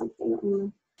saying something on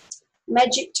the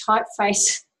magic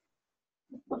typeface.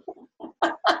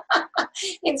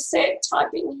 Insert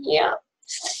typing here.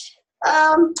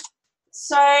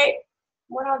 So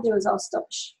what I'll do is I'll stop.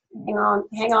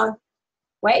 Hang on.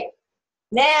 Wait.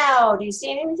 Now, do you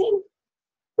see anything?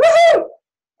 Woohoo!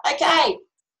 Okay.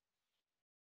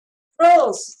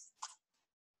 Rules.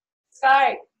 Let's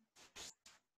go.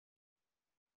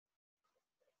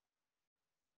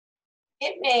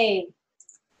 Hit me.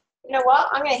 You know what?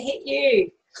 I'm going to hit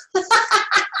you.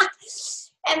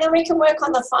 And then we can work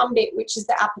on the fun bit, which is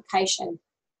the application.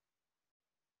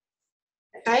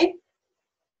 Okay?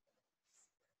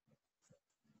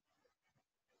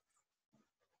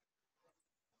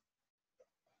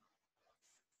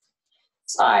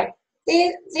 So,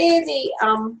 they're the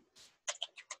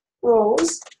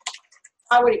rules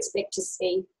I would expect to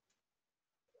see.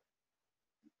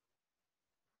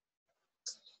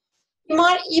 You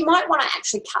might want to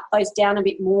actually cut those down a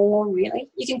bit more, really.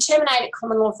 You can terminate at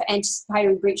common law for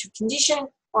anticipatory breach of condition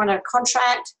on a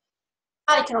contract.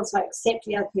 The party can also accept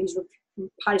the other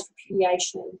party's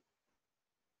repudiation.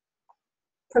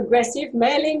 Progressive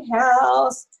Mailing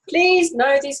House. Please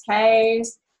know this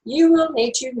case. You will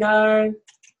need to know.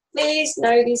 Please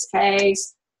know this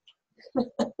case.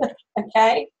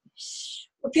 Okay?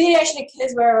 Repudiation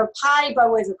occurs where a party, by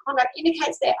words of conduct,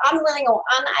 indicates they're unwilling or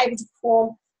unable to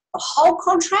perform a whole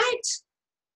contract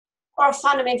or a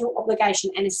fundamental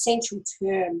obligation, an essential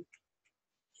term.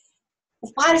 If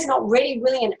the party is not ready,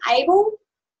 willing, and able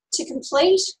to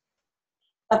complete,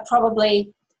 they're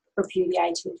probably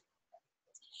repudiated.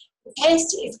 The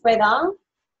test is whether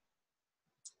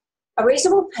a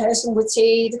reasonable person would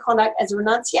see the conduct as a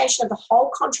renunciation of the whole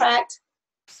contract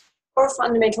or a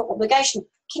fundamental obligation.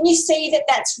 Can you see that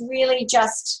that's really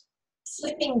just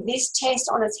flipping this test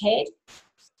on its head?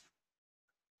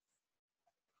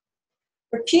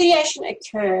 Repudiation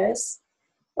occurs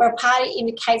where a party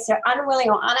indicates they're unwilling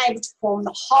or unable to perform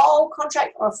the whole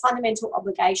contract or a fundamental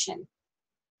obligation.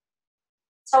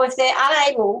 So if they're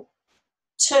unable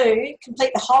to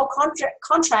complete the whole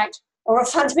contract or a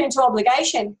fundamental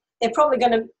obligation, they're probably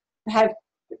going to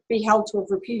be held to have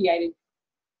repudiated.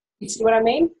 You see what I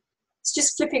mean? It's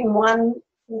just flipping one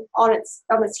on its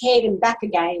head and back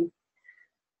again.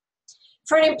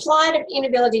 For an implied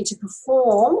inability to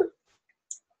perform,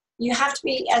 you have to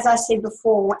be, as I said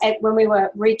before, when we were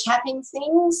recapping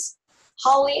things,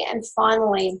 wholly and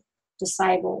finally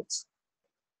disabled.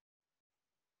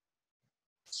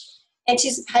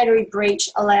 Anticipatory breach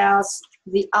allows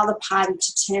the other party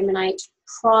to terminate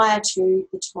prior to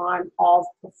the time of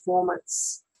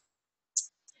performance.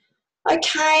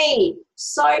 Okay,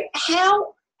 so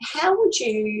how would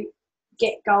you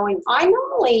get going? I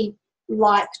normally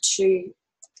like to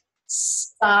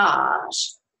start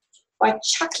by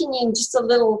chucking in just a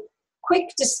little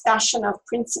quick discussion of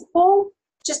principle,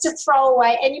 just to throw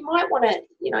away, and you might want to,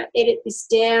 edit this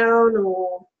down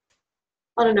or,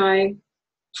 I don't know,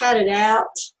 pad it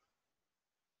out.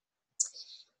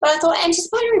 But I thought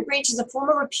anticipatory breach is a form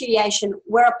of repudiation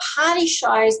where a party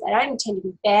shows they don't intend to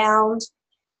be bound.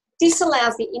 This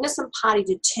allows the innocent party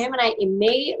to terminate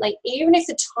immediately, even if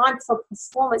the time for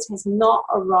performance has not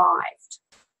arrived.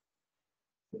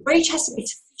 The breach has to be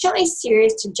sufficiently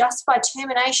serious to justify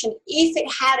termination if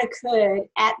it had occurred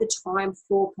at the time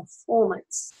for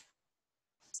performance.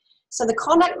 So the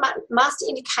conduct must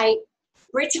indicate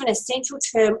breach of an essential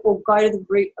term or go to the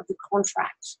root of the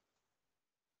contract.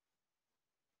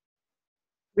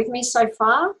 With me so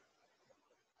far?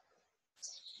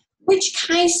 Which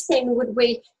case then would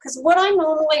we, because what I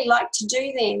normally like to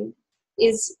do then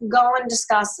is go and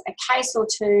discuss a case or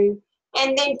two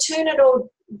and then turn it all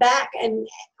back and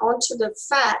onto the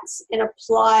facts and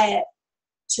apply it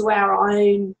to our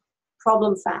own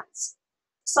problem facts.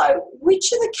 So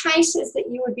which are the cases that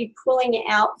you would be pulling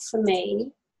out for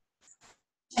me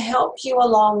to help you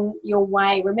along your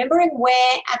way? Remembering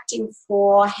we're acting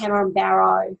for Hammer and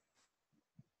Barrow.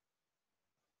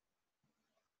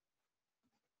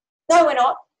 No, we're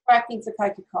not. We're acting for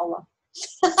Coca-Cola.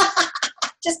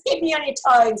 Just keep me on your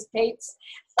toes, peeps.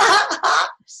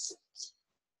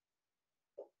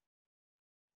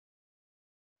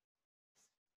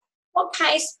 What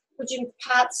case would you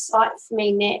perhaps cite for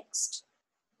me next?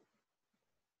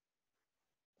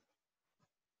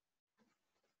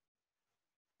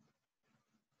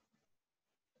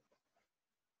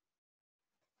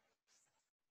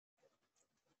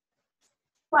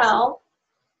 Well,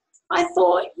 I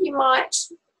thought you might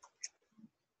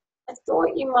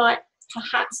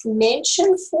perhaps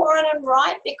mention Foran and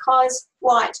Wright because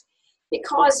it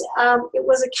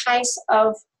was a case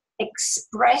of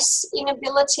express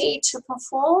inability to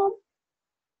perform.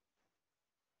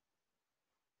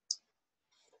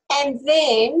 And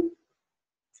it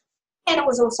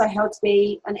was also held to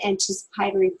be an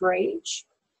anticipatory breach.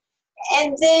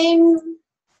 And then,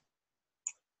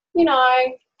 you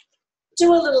know,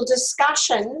 do a little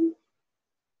discussion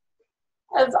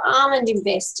of almond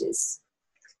investors.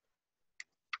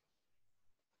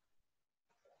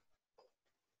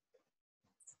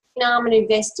 In almond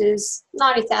investors,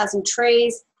 90,000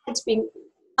 trees, had to be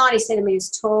 90 centimetres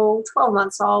tall, 12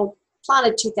 months old,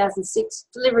 planted 2006,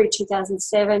 delivery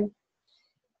 2007.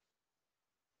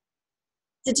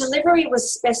 The delivery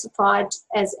was specified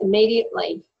as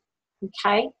immediately,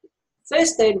 okay?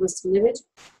 First third was delivered.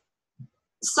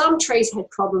 Some trees had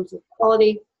problems with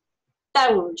quality.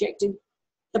 They were rejected.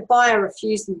 The buyer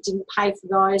refused and didn't pay for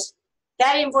those.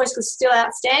 That invoice was still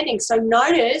outstanding. So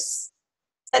notice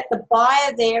that the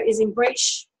buyer there is in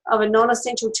breach of a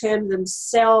non-essential term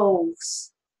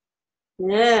themselves.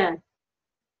 Yeah.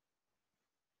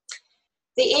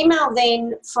 The email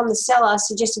then from the seller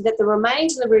suggested that the remaining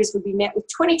deliveries would be met with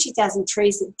 22,000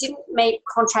 trees that didn't meet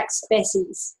contract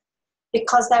species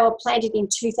because they were planted in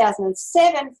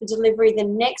 2007 for delivery the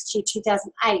next year,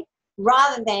 2008,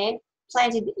 rather than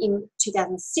planted in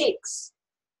 2006.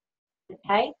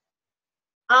 Okay?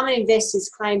 Almond investors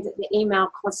claimed that the email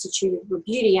constituted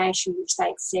repudiation, which they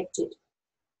accepted.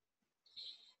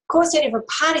 Of course, if a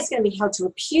party is going to be held to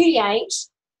repudiate,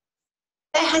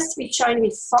 that has to be shown to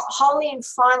be wholly and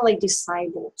finally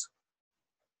disabled.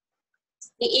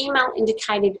 The email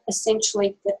indicated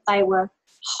essentially that they were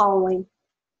wholly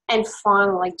and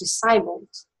finally disabled.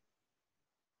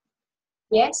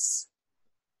 Yes?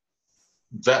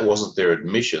 That wasn't their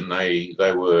admission. They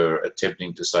were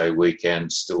attempting to say we can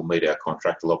still meet our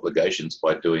contractual obligations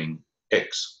by doing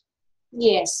X.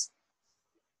 Yes.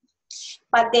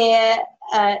 But their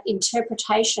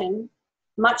interpretation,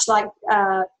 much like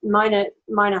DDR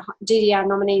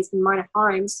nominees and Mona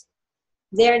Homes,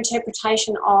 their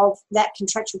interpretation of that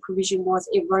contractual provision was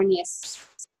erroneous.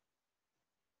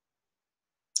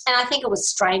 And I think it was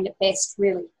strained at best,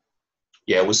 really.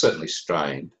 Yeah, it was certainly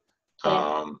strained.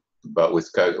 Yeah. But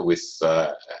with they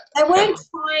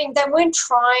weren't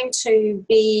trying to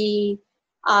be.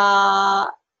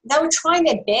 They were trying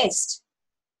their best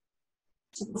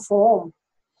to perform.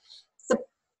 The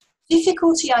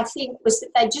difficulty, I think, was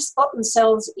that they just got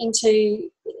themselves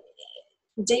into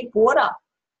deep water.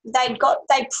 They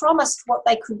promised what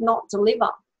they could not deliver.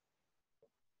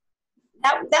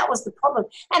 That was the problem,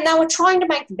 and they were trying to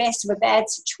make the best of a bad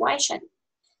situation.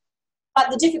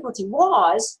 But the difficulty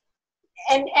was.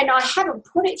 And I haven't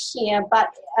put it here, but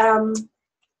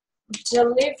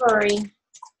delivery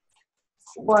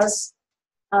was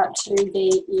to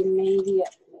be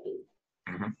immediately.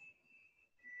 Mm-hmm.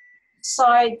 So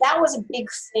that was a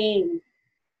big thing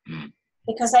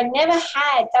because they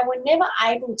were never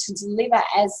able to deliver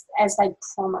as they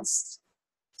promised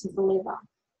to deliver.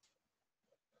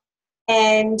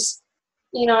 And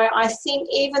you know, I think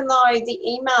even though the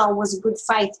email was a good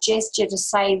faith gesture to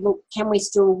say, look, can we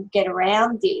still get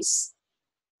around this?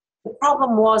 The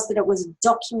problem was that it was a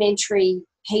documentary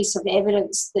piece of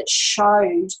evidence that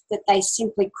showed that they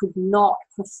simply could not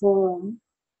perform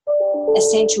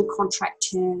essential contract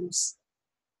terms.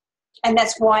 And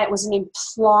that's why it was an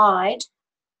implied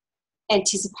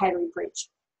anticipatory breach.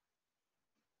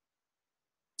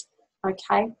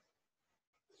 Okay.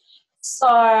 So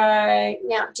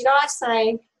now, did I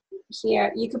say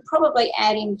here, you could probably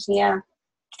add in here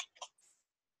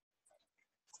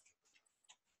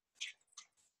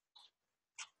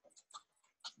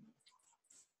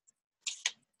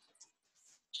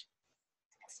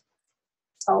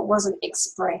it wasn't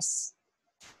express.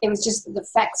 It was just that the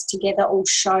facts together all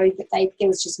showed that there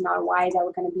was just no way they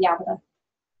were going to be able to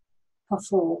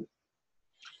perform.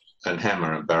 And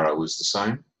Hammer and Barrow was the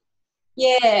same?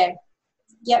 Yeah,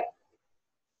 yep.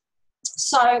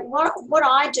 So what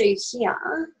I do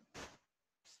here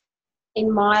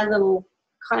in my little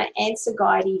kind of answer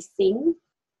guidey thing,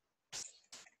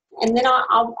 and then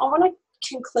I want to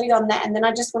conclude on that, and then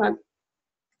I just want to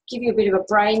give you a bit of a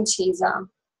brain teaser.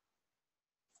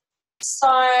 So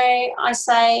I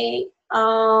say,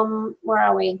 where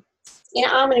are we? In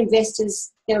Almond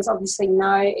Investors, there was obviously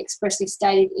no expressly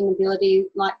stated inability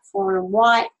like Foran and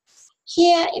White.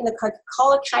 Here in the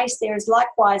Coca-Cola case, there is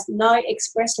likewise no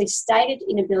expressly stated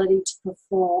inability to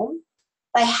perform.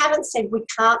 They haven't said we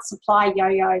can't supply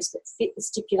yo-yos that fit the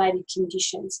stipulated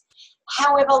conditions.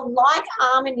 However, like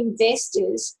Almond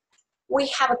Investors, we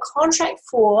have a contract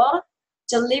for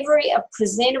delivery of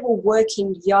presentable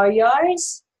working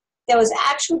yo-yos. There was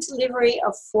actual delivery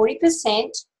of 40%.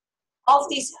 Of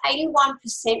this,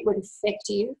 81% were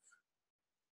defective.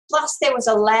 Plus, there was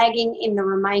a lagging in the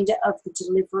remainder of the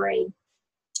delivery.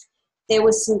 There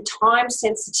was some time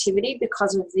sensitivity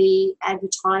because of the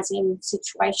advertising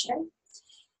situation.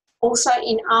 Also,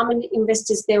 in Almond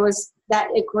Investors, there was that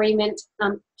agreement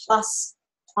plus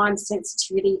time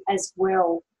sensitivity as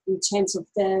well in terms of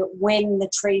when the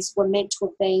trees were meant to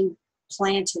have been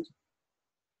planted.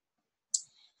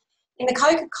 In the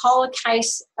Coca-Cola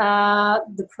case,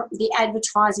 the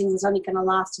advertising was only going to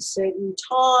last a certain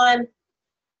time.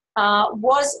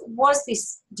 Was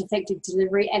this defective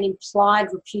delivery an implied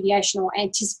repudiation or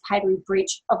anticipatory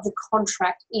breach of the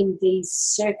contract in these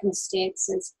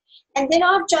circumstances? And then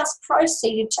I've just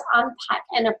proceeded to unpack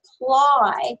and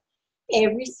apply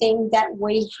everything that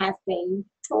we have been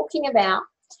talking about.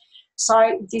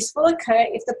 So this will occur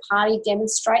if the party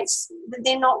demonstrates that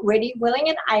they're not ready, willing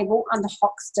and able under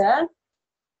Hochster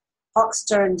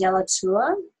and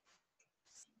Delatour.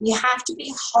 You have to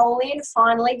be wholly and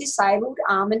finally disabled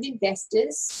Almond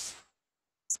Investors.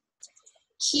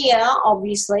 Here,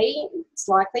 obviously, it's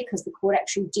likely because the court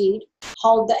actually did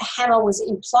hold that Hammer was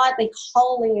impliedly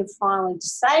wholly and finally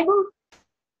disabled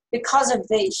because of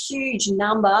the huge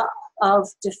number of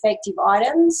defective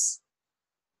items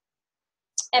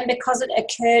and because it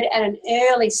occurred at an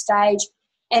early stage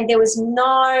and there was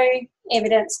no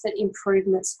evidence that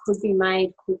improvements could be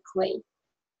made quickly.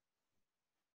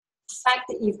 The fact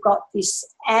that you've got this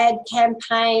ad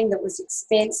campaign that was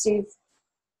expensive,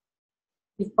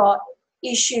 you've got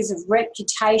issues of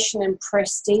reputation and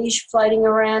prestige floating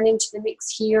around into the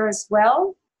mix here as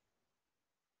well.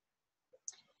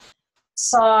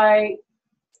 So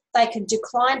they could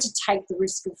decline to take the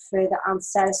risk of further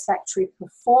unsatisfactory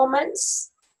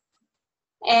performance.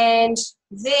 And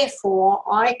therefore,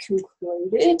 I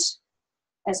concluded,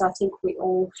 as I think we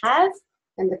all have,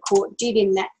 and the court did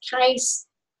in that case,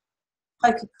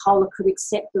 Coca-Cola could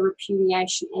accept the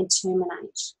repudiation and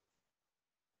terminate.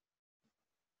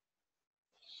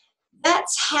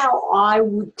 That's how I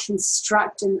would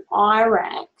construct an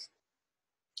IRAC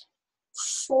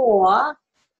for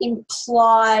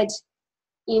implied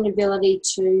inability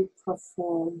to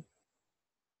perform.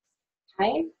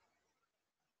 Okay?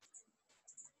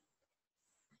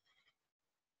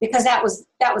 Because that was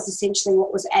essentially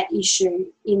what was at issue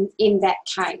in that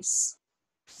case.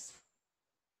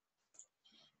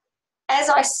 As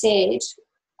I said,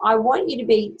 I want you to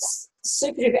be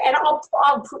super duper, and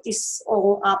I'll put this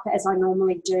all up as I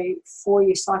normally do for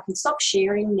you so I can stop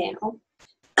sharing now.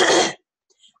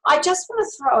 I just want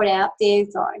to throw it out there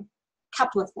though, a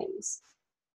couple of things.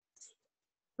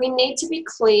 We need to be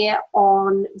clear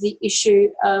on the issue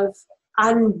of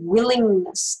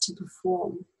unwillingness to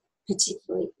perform,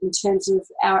 particularly in terms of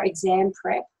our exam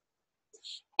prep,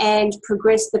 and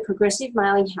the progressive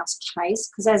mailing house case,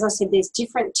 because as I said, there's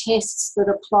different tests that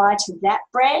apply to that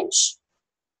branch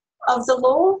of the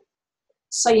law.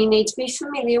 So you need to be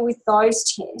familiar with those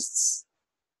tests.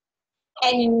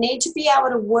 And you need to be able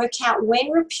to work out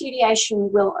when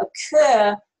repudiation will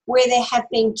occur where there have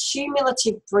been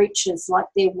cumulative breaches like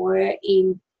there were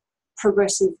in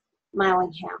progressive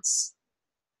mailing house.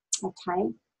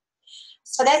 Okay?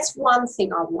 So that's one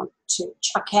thing I want to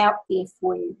chuck out there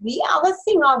for you. The other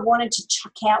thing I wanted to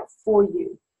chuck out for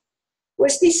you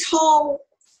was this whole,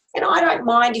 and I don't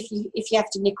mind if you have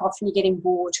to nick off and you're getting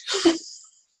bored.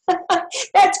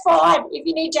 That's fine if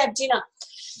you need to have dinner.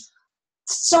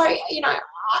 So, you know,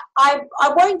 I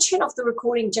won't turn off the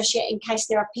recording just yet in case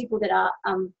there are people that are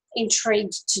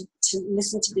intrigued to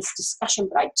listen to this discussion,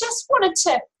 but I just wanted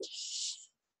to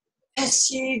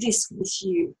pursue this with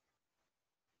you.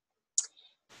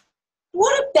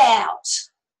 What about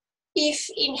if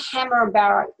in Hammer and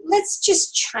Barrow, let's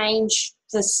just change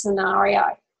the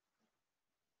scenario,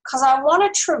 because I want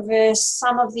to traverse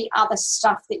some of the other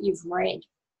stuff that you've read,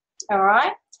 all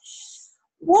right?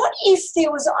 What if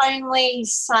there was only,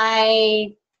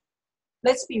 say,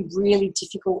 let's be really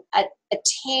difficult, a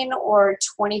 10 or a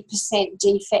 20%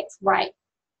 defect rate?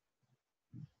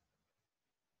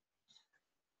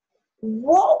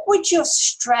 What would your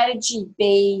strategy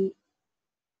be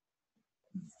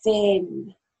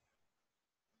then?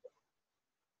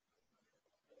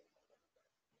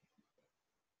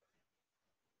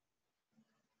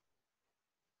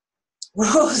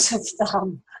 Rules of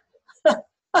thumb.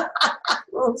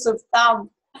 Rules of thumb.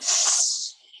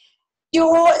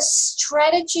 Your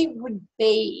strategy would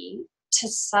be to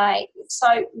say,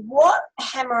 so what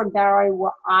Hammer and Barrow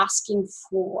were asking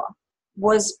for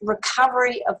was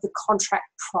recovery of the contract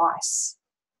price.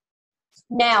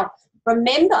 Now,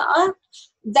 remember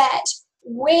that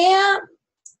where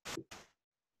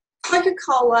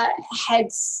Coca-Cola had,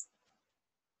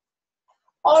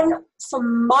 for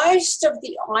most of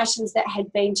the items that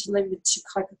had been delivered to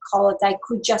Coca-Cola, they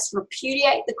could just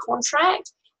repudiate the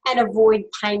contract and avoid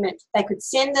payment. They could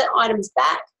send the items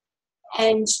back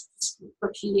and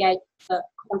repudiate the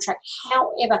contract.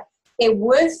 However, there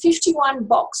were 51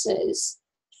 boxes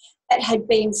that had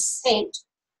been sent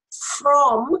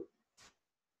from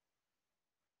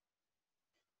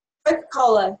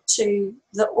Coca-Cola to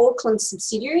the Auckland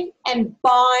subsidiary, and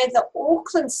by the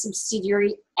Auckland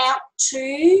subsidiary out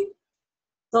to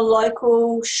the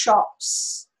local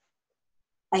shops.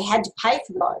 They had to pay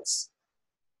for those.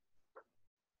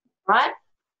 Right?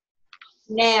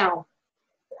 Now,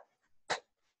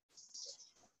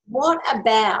 what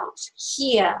about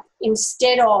here,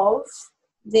 instead of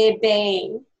there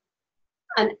being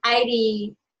an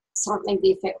 80-something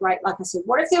defect rate, like I said,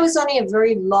 what if there was only a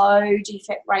very low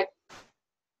defect rate?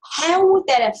 How would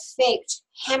that affect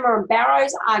Hammer and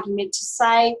Barrow's argument to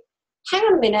say, hang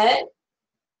on a minute,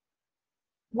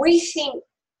 we think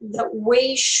that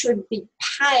we should be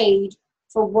paid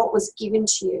for what was given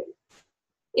to you?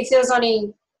 If there was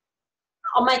only,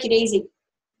 I'll make it easy.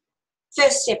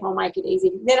 First step, I'll make it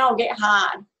easy. Then I'll get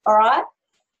hard, all right?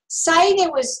 Say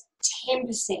there was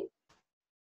 10%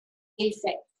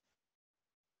 defect.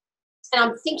 And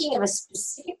I'm thinking of a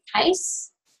specific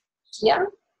case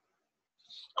here.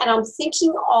 And I'm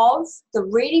thinking of the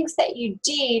readings that you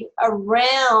did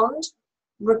around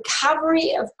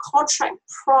recovery of contract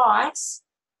price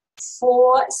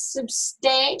for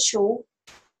substantial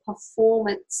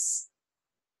performance.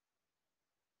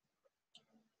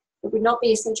 It would not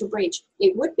be essential breach.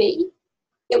 It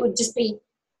would just be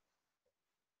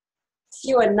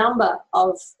fewer number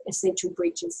of essential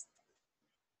breaches.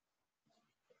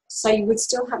 So you would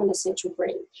still have an essential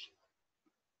breach.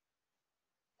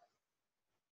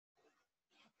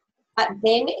 But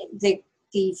then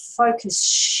the focus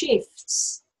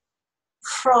shifts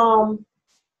from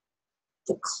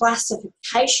the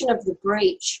classification of the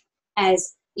breach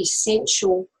as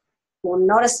essential or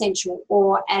not essential,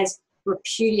 or as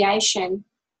repudiation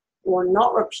or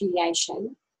not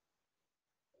repudiation.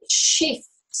 It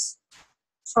shifts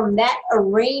from that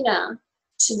arena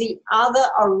to the other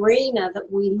arena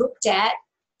that we looked at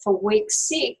for week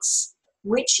 6,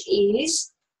 which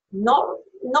is not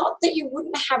that you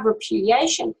wouldn't have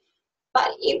repudiation,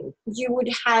 but you would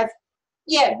have,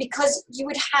 because you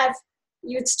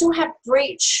would still have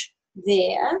breach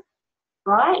there,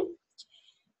 right?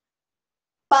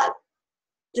 But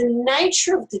the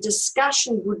nature of the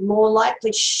discussion would more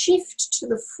likely shift to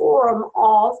the forum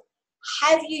of,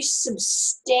 have you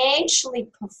substantially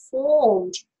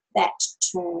performed that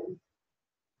term?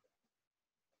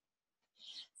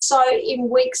 So in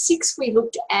week 6, we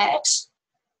looked at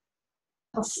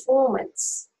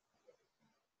performance.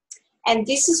 And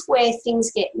this is where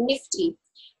things get nifty,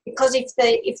 because if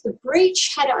the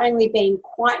breach had only been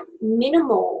quite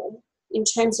minimal in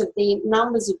terms of the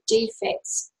numbers of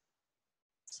defects,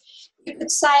 you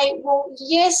could say, well,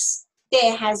 yes,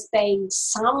 there has been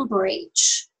some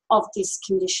breach of this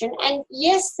condition, and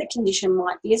yes, the condition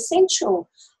might be essential,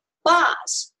 but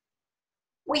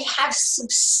we have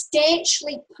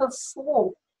substantially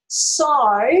performed.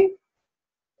 So,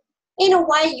 in a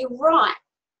way, you're right.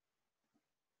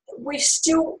 We've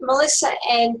still, Melissa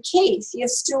and Keith,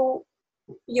 you're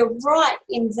right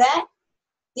in that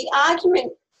the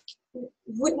argument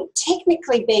wouldn't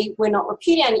technically be we're not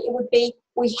repudiating, it would be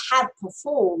we have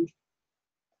performed.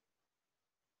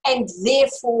 And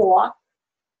therefore,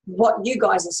 what you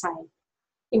guys are saying,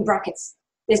 in brackets,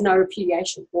 there's no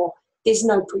repudiation or there's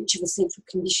no breach of essential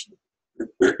condition.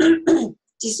 Do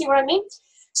you see what I mean?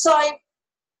 So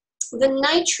the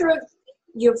nature of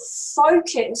your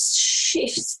focus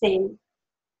shifts then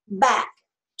back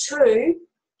to,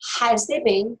 has there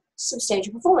been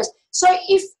substantial performance? So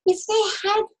if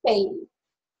there had been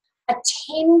a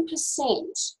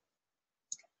 10%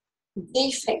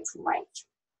 defect rate,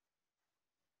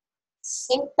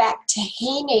 think back to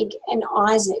Hennig and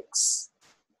Isaacs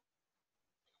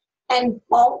and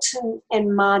Bolton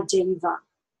and Mardiva.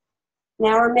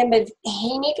 Now remember,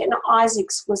 Hennig and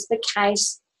Isaacs was the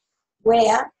case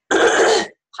where,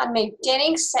 pardon me,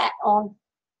 Denning sat on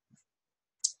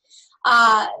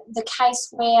the case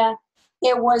where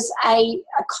there was a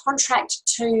contract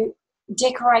to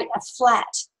decorate a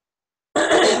flat,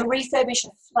 refurbish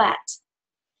a flat,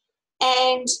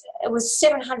 and it was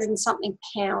 700 and something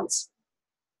pounds.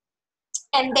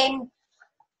 And then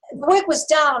the work was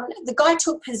done, the guy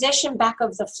took possession back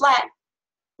of the flat,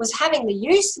 was having the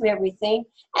use of everything,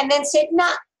 and then said,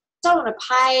 nah, don't want to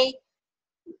pay.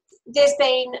 There's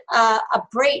been a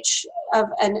breach of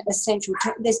an essential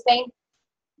term. There's been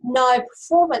no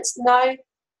performance, no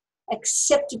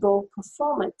acceptable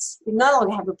performance. We no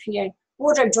longer have repudiation.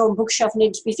 Wardrobe, drawer, and bookshelf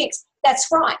needed to be fixed. That's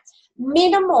right.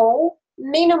 Minimal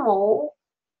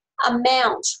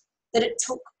amount that it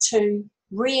took to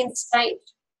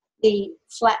reinstate the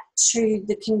flat to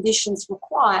the conditions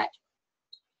required.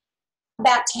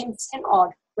 About 10%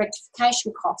 odd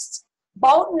rectification costs.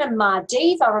 Bolton and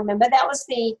Mardiva, remember, that was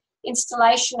the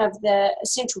installation of the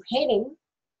central heating.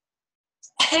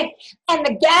 And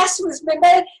the gas was,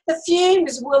 remember, the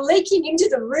fumes were leaking into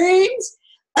the rooms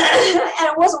and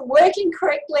it wasn't working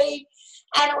correctly,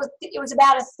 and it was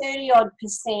about a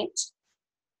 30-odd%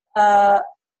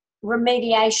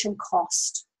 remediation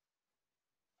cost.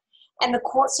 And the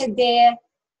court said there,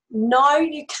 no,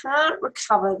 you can't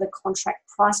recover the contract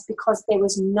price because there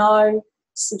was no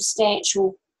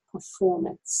substantial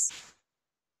performance.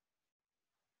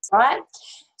 Right?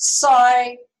 So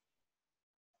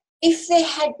if there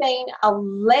had been a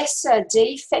lesser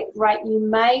defect rate, you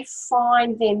may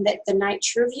find then that the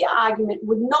nature of your argument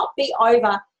would not be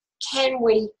over, can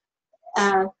we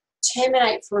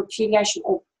terminate for repudiation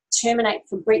or terminate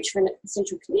for breach of an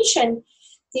essential condition.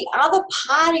 The other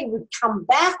party would come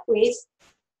back with,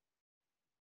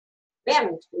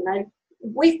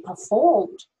 we've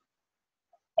performed.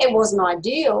 It wasn't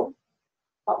ideal,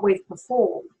 but we've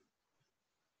performed.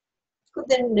 Good,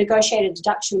 then negotiated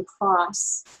deduction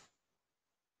price.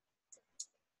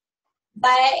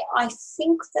 I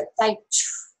think that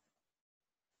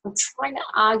I'm trying to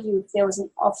argue if there was an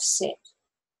offset.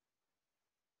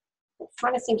 I'm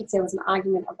trying to think if there was an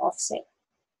argument of offset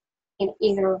in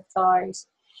either of those.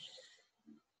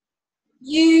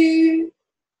 You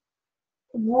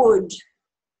would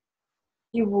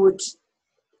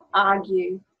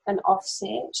argue an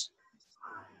offset.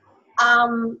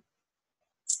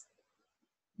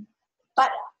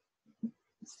 But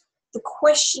the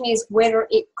question is whether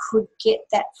it could get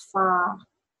that far,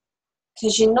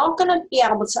 because you're not going to be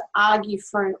able to argue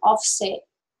for an offset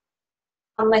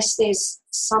unless there's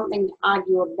something to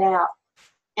argue about.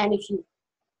 And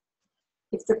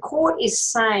if the court is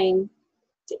saying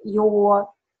that you're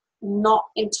not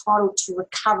entitled to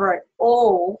recover at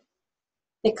all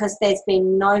because there's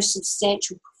been no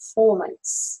substantial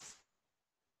performance,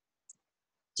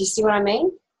 do you see what I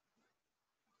mean?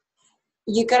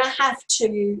 You're going to have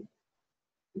to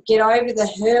get over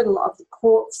the hurdle of the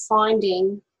court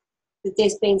finding that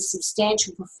there's been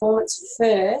substantial performance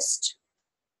first,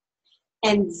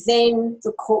 and then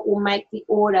the court will make the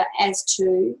order as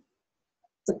to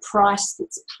the price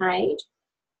that's paid,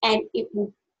 and it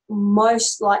will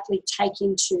most likely take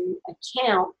into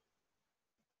account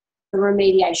the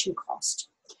remediation cost.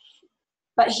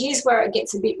 But here's where it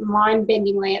gets a bit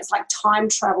mind-bendingly. It's like time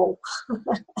travel.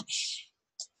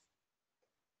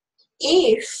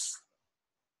 If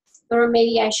the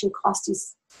remediation cost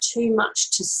is too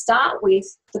much to start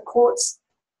with, the courts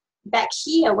back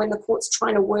here, when the court's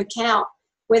trying to work out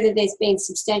whether there's been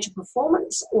substantial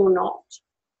performance or not,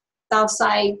 they'll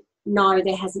say, no,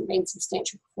 there hasn't been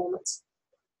substantial performance.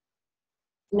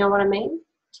 You know what I mean?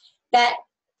 That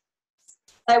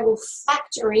they will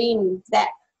factor in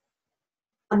that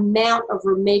amount of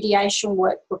remediation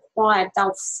work required.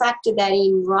 They'll factor that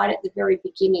in right at the very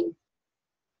beginning.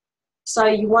 So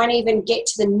you won't even get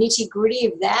to the nitty-gritty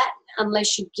of that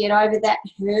unless you get over that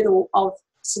hurdle of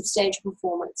substantial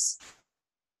performance.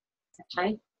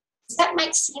 Okay? Does that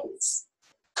make sense?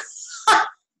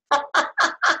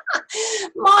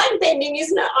 Mind-bending,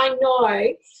 isn't it? I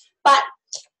know. But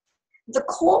the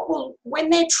court will, when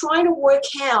they're trying to work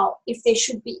out if there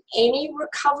should be any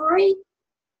recovery,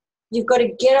 you've got to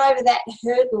get over that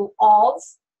hurdle of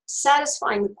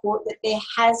satisfying the court that there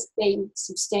has been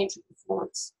substantial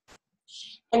performance.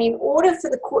 And in order for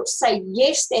the court to say,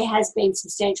 yes, there has been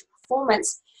substantial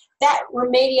performance, that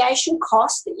remediation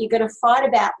cost that you're going to fight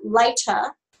about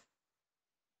later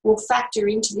will factor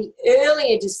into the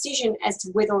earlier decision as to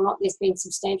whether or not there's been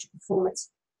substantial performance.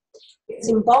 Because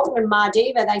in Bolton and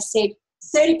Mardiva, they said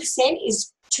 30%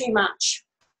 is too much.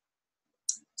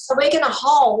 So we're going to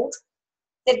hold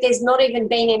that there's not even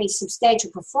been any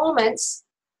substantial performance,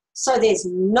 so there's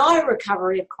no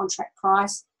recovery of contract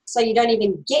price, so you don't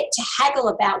even get to haggle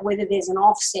about whether there's an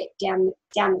offset down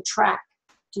the track.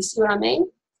 Do you see what I mean?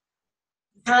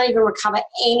 You can't even recover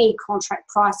any contract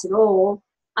price at all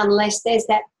unless there's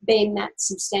been that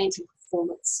substantial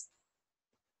performance.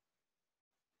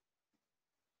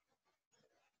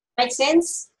 Make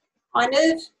sense? Kind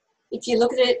of? If you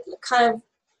look at it kind of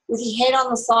with your head on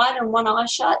the side and one eye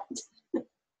shut.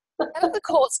 How do the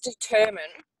courts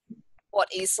determine what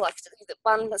is, like,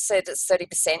 one said it's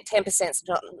 30%, 10%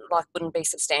 not, like, wouldn't be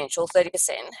substantial, 30%.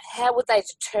 How would they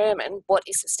determine what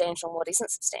is substantial and what isn't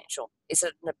substantial? Is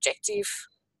it an objective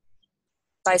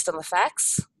based on the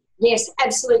facts? Yes,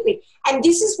 absolutely. And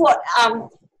this is what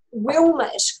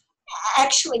Wilmot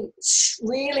actually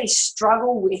really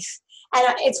struggle with.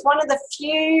 And it's one of the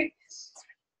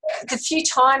few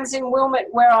times in Wilmot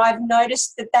where I've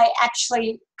noticed that they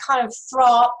actually kind of throw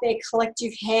up their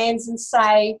collective hands and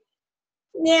say,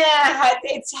 yeah,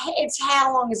 it's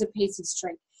how long is a piece of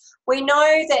string. We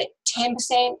know that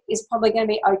 10% is probably going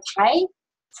to be okay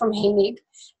from HENIG,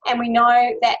 and we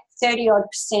know that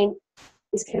 30-odd%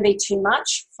 is going to be too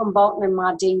much from Bolton and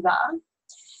Mardiva.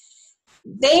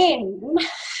 Then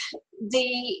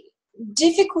the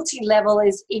difficulty level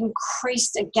is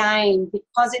increased again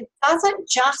because it doesn't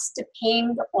just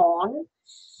depend on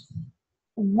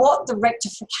what the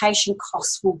rectification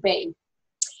costs will be.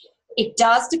 It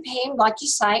does depend, like you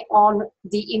say, on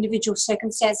the individual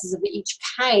circumstances of each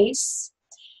case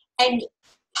and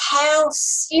how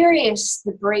serious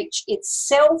the breach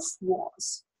itself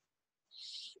was.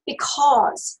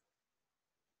 Because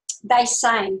they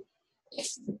say if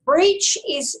the breach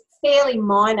is fairly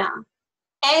minor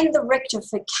and the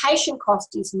rectification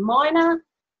cost is minor,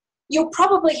 you'll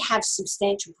probably have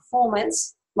substantial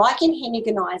performance, like in HENIG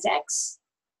and Isaacs,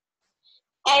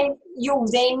 and you'll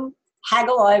then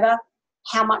haggle over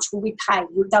how much will be paid.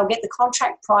 They'll get the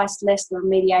contract price less the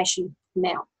remediation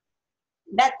amount.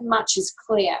 That much is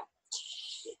clear.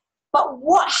 But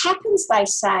what happens, they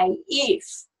say, if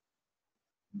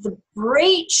the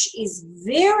breach is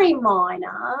very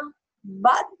minor,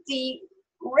 but the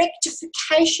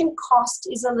rectification cost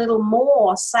is a little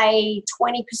more, say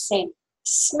 20%,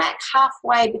 smack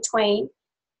halfway between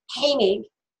HENIG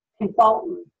and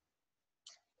Bolton,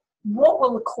 what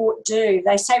will the court do?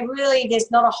 They say really there's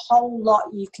not a whole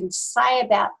lot you can say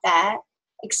about that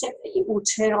except that it will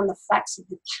turn on the facts of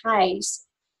the case.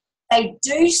 They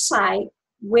do say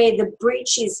where the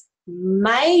breach is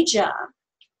major,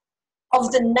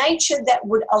 of the nature that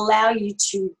would allow you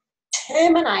to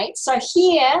terminate. So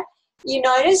here you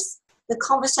notice the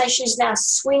conversation is now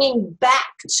swinging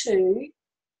back to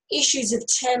issues of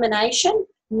termination,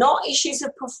 not issues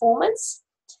of performance.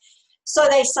 So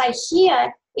they say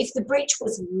here, if the breach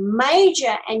was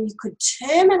major and you could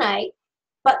terminate,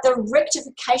 but the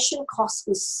rectification cost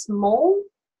was small,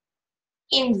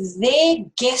 in their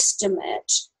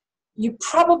guesstimate, you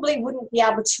probably wouldn't be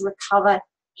able to recover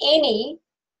any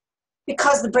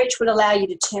because the breach would allow you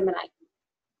to terminate.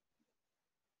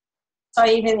 So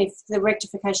even if the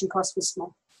rectification cost was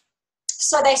small.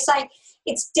 So they say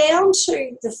it's down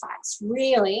to the facts,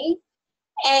 really,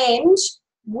 and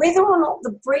whether or not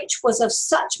the breach was of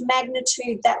such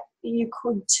magnitude that you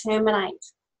could terminate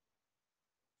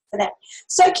for that.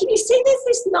 So can you see there's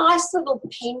this nice little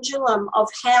pendulum of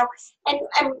how, and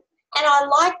I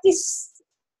like this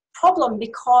problem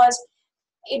because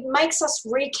it makes us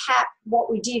recap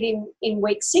what we did in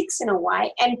week 6 in a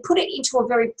way and put it into a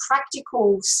very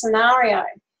practical scenario.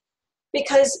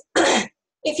 Because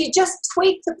if you just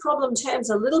tweak the problem terms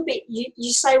a little bit,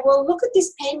 you say, well, look at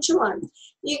this pendulum.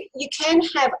 You can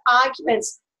have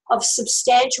arguments of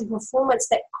substantial performance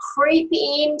that creep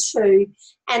into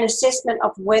an assessment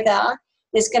of whether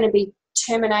there's going to be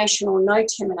termination or no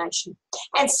termination.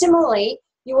 And similarly,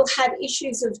 you will have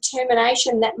issues of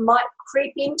termination that might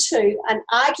creep into an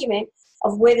argument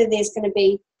of whether there's going to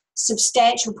be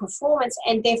substantial performance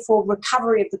and therefore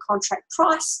recovery of the contract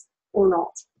price or not.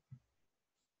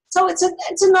 So it's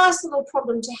a nice little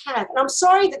problem to have. And I'm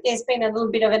sorry that there's been a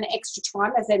little bit of an extra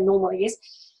time, as there normally is.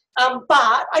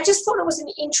 But I just thought it was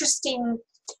an interesting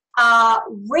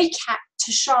recap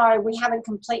to show we haven't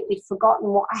completely forgotten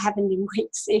what happened in week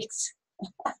 6.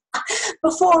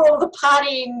 before all the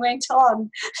partying went on.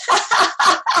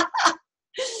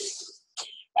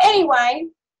 Anyway,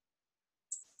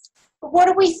 what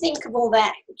do we think of all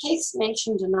that? Keith's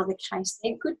mentioned another case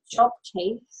there. Good job,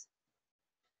 Keith.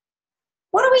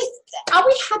 What are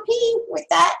we happy with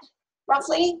that,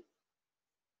 roughly?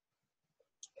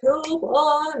 Come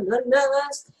on,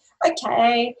 goodness.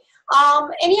 Okay.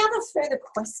 Any other further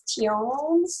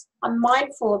questions? I'm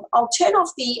mindful of, I will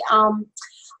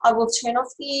turn off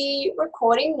the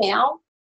recording now.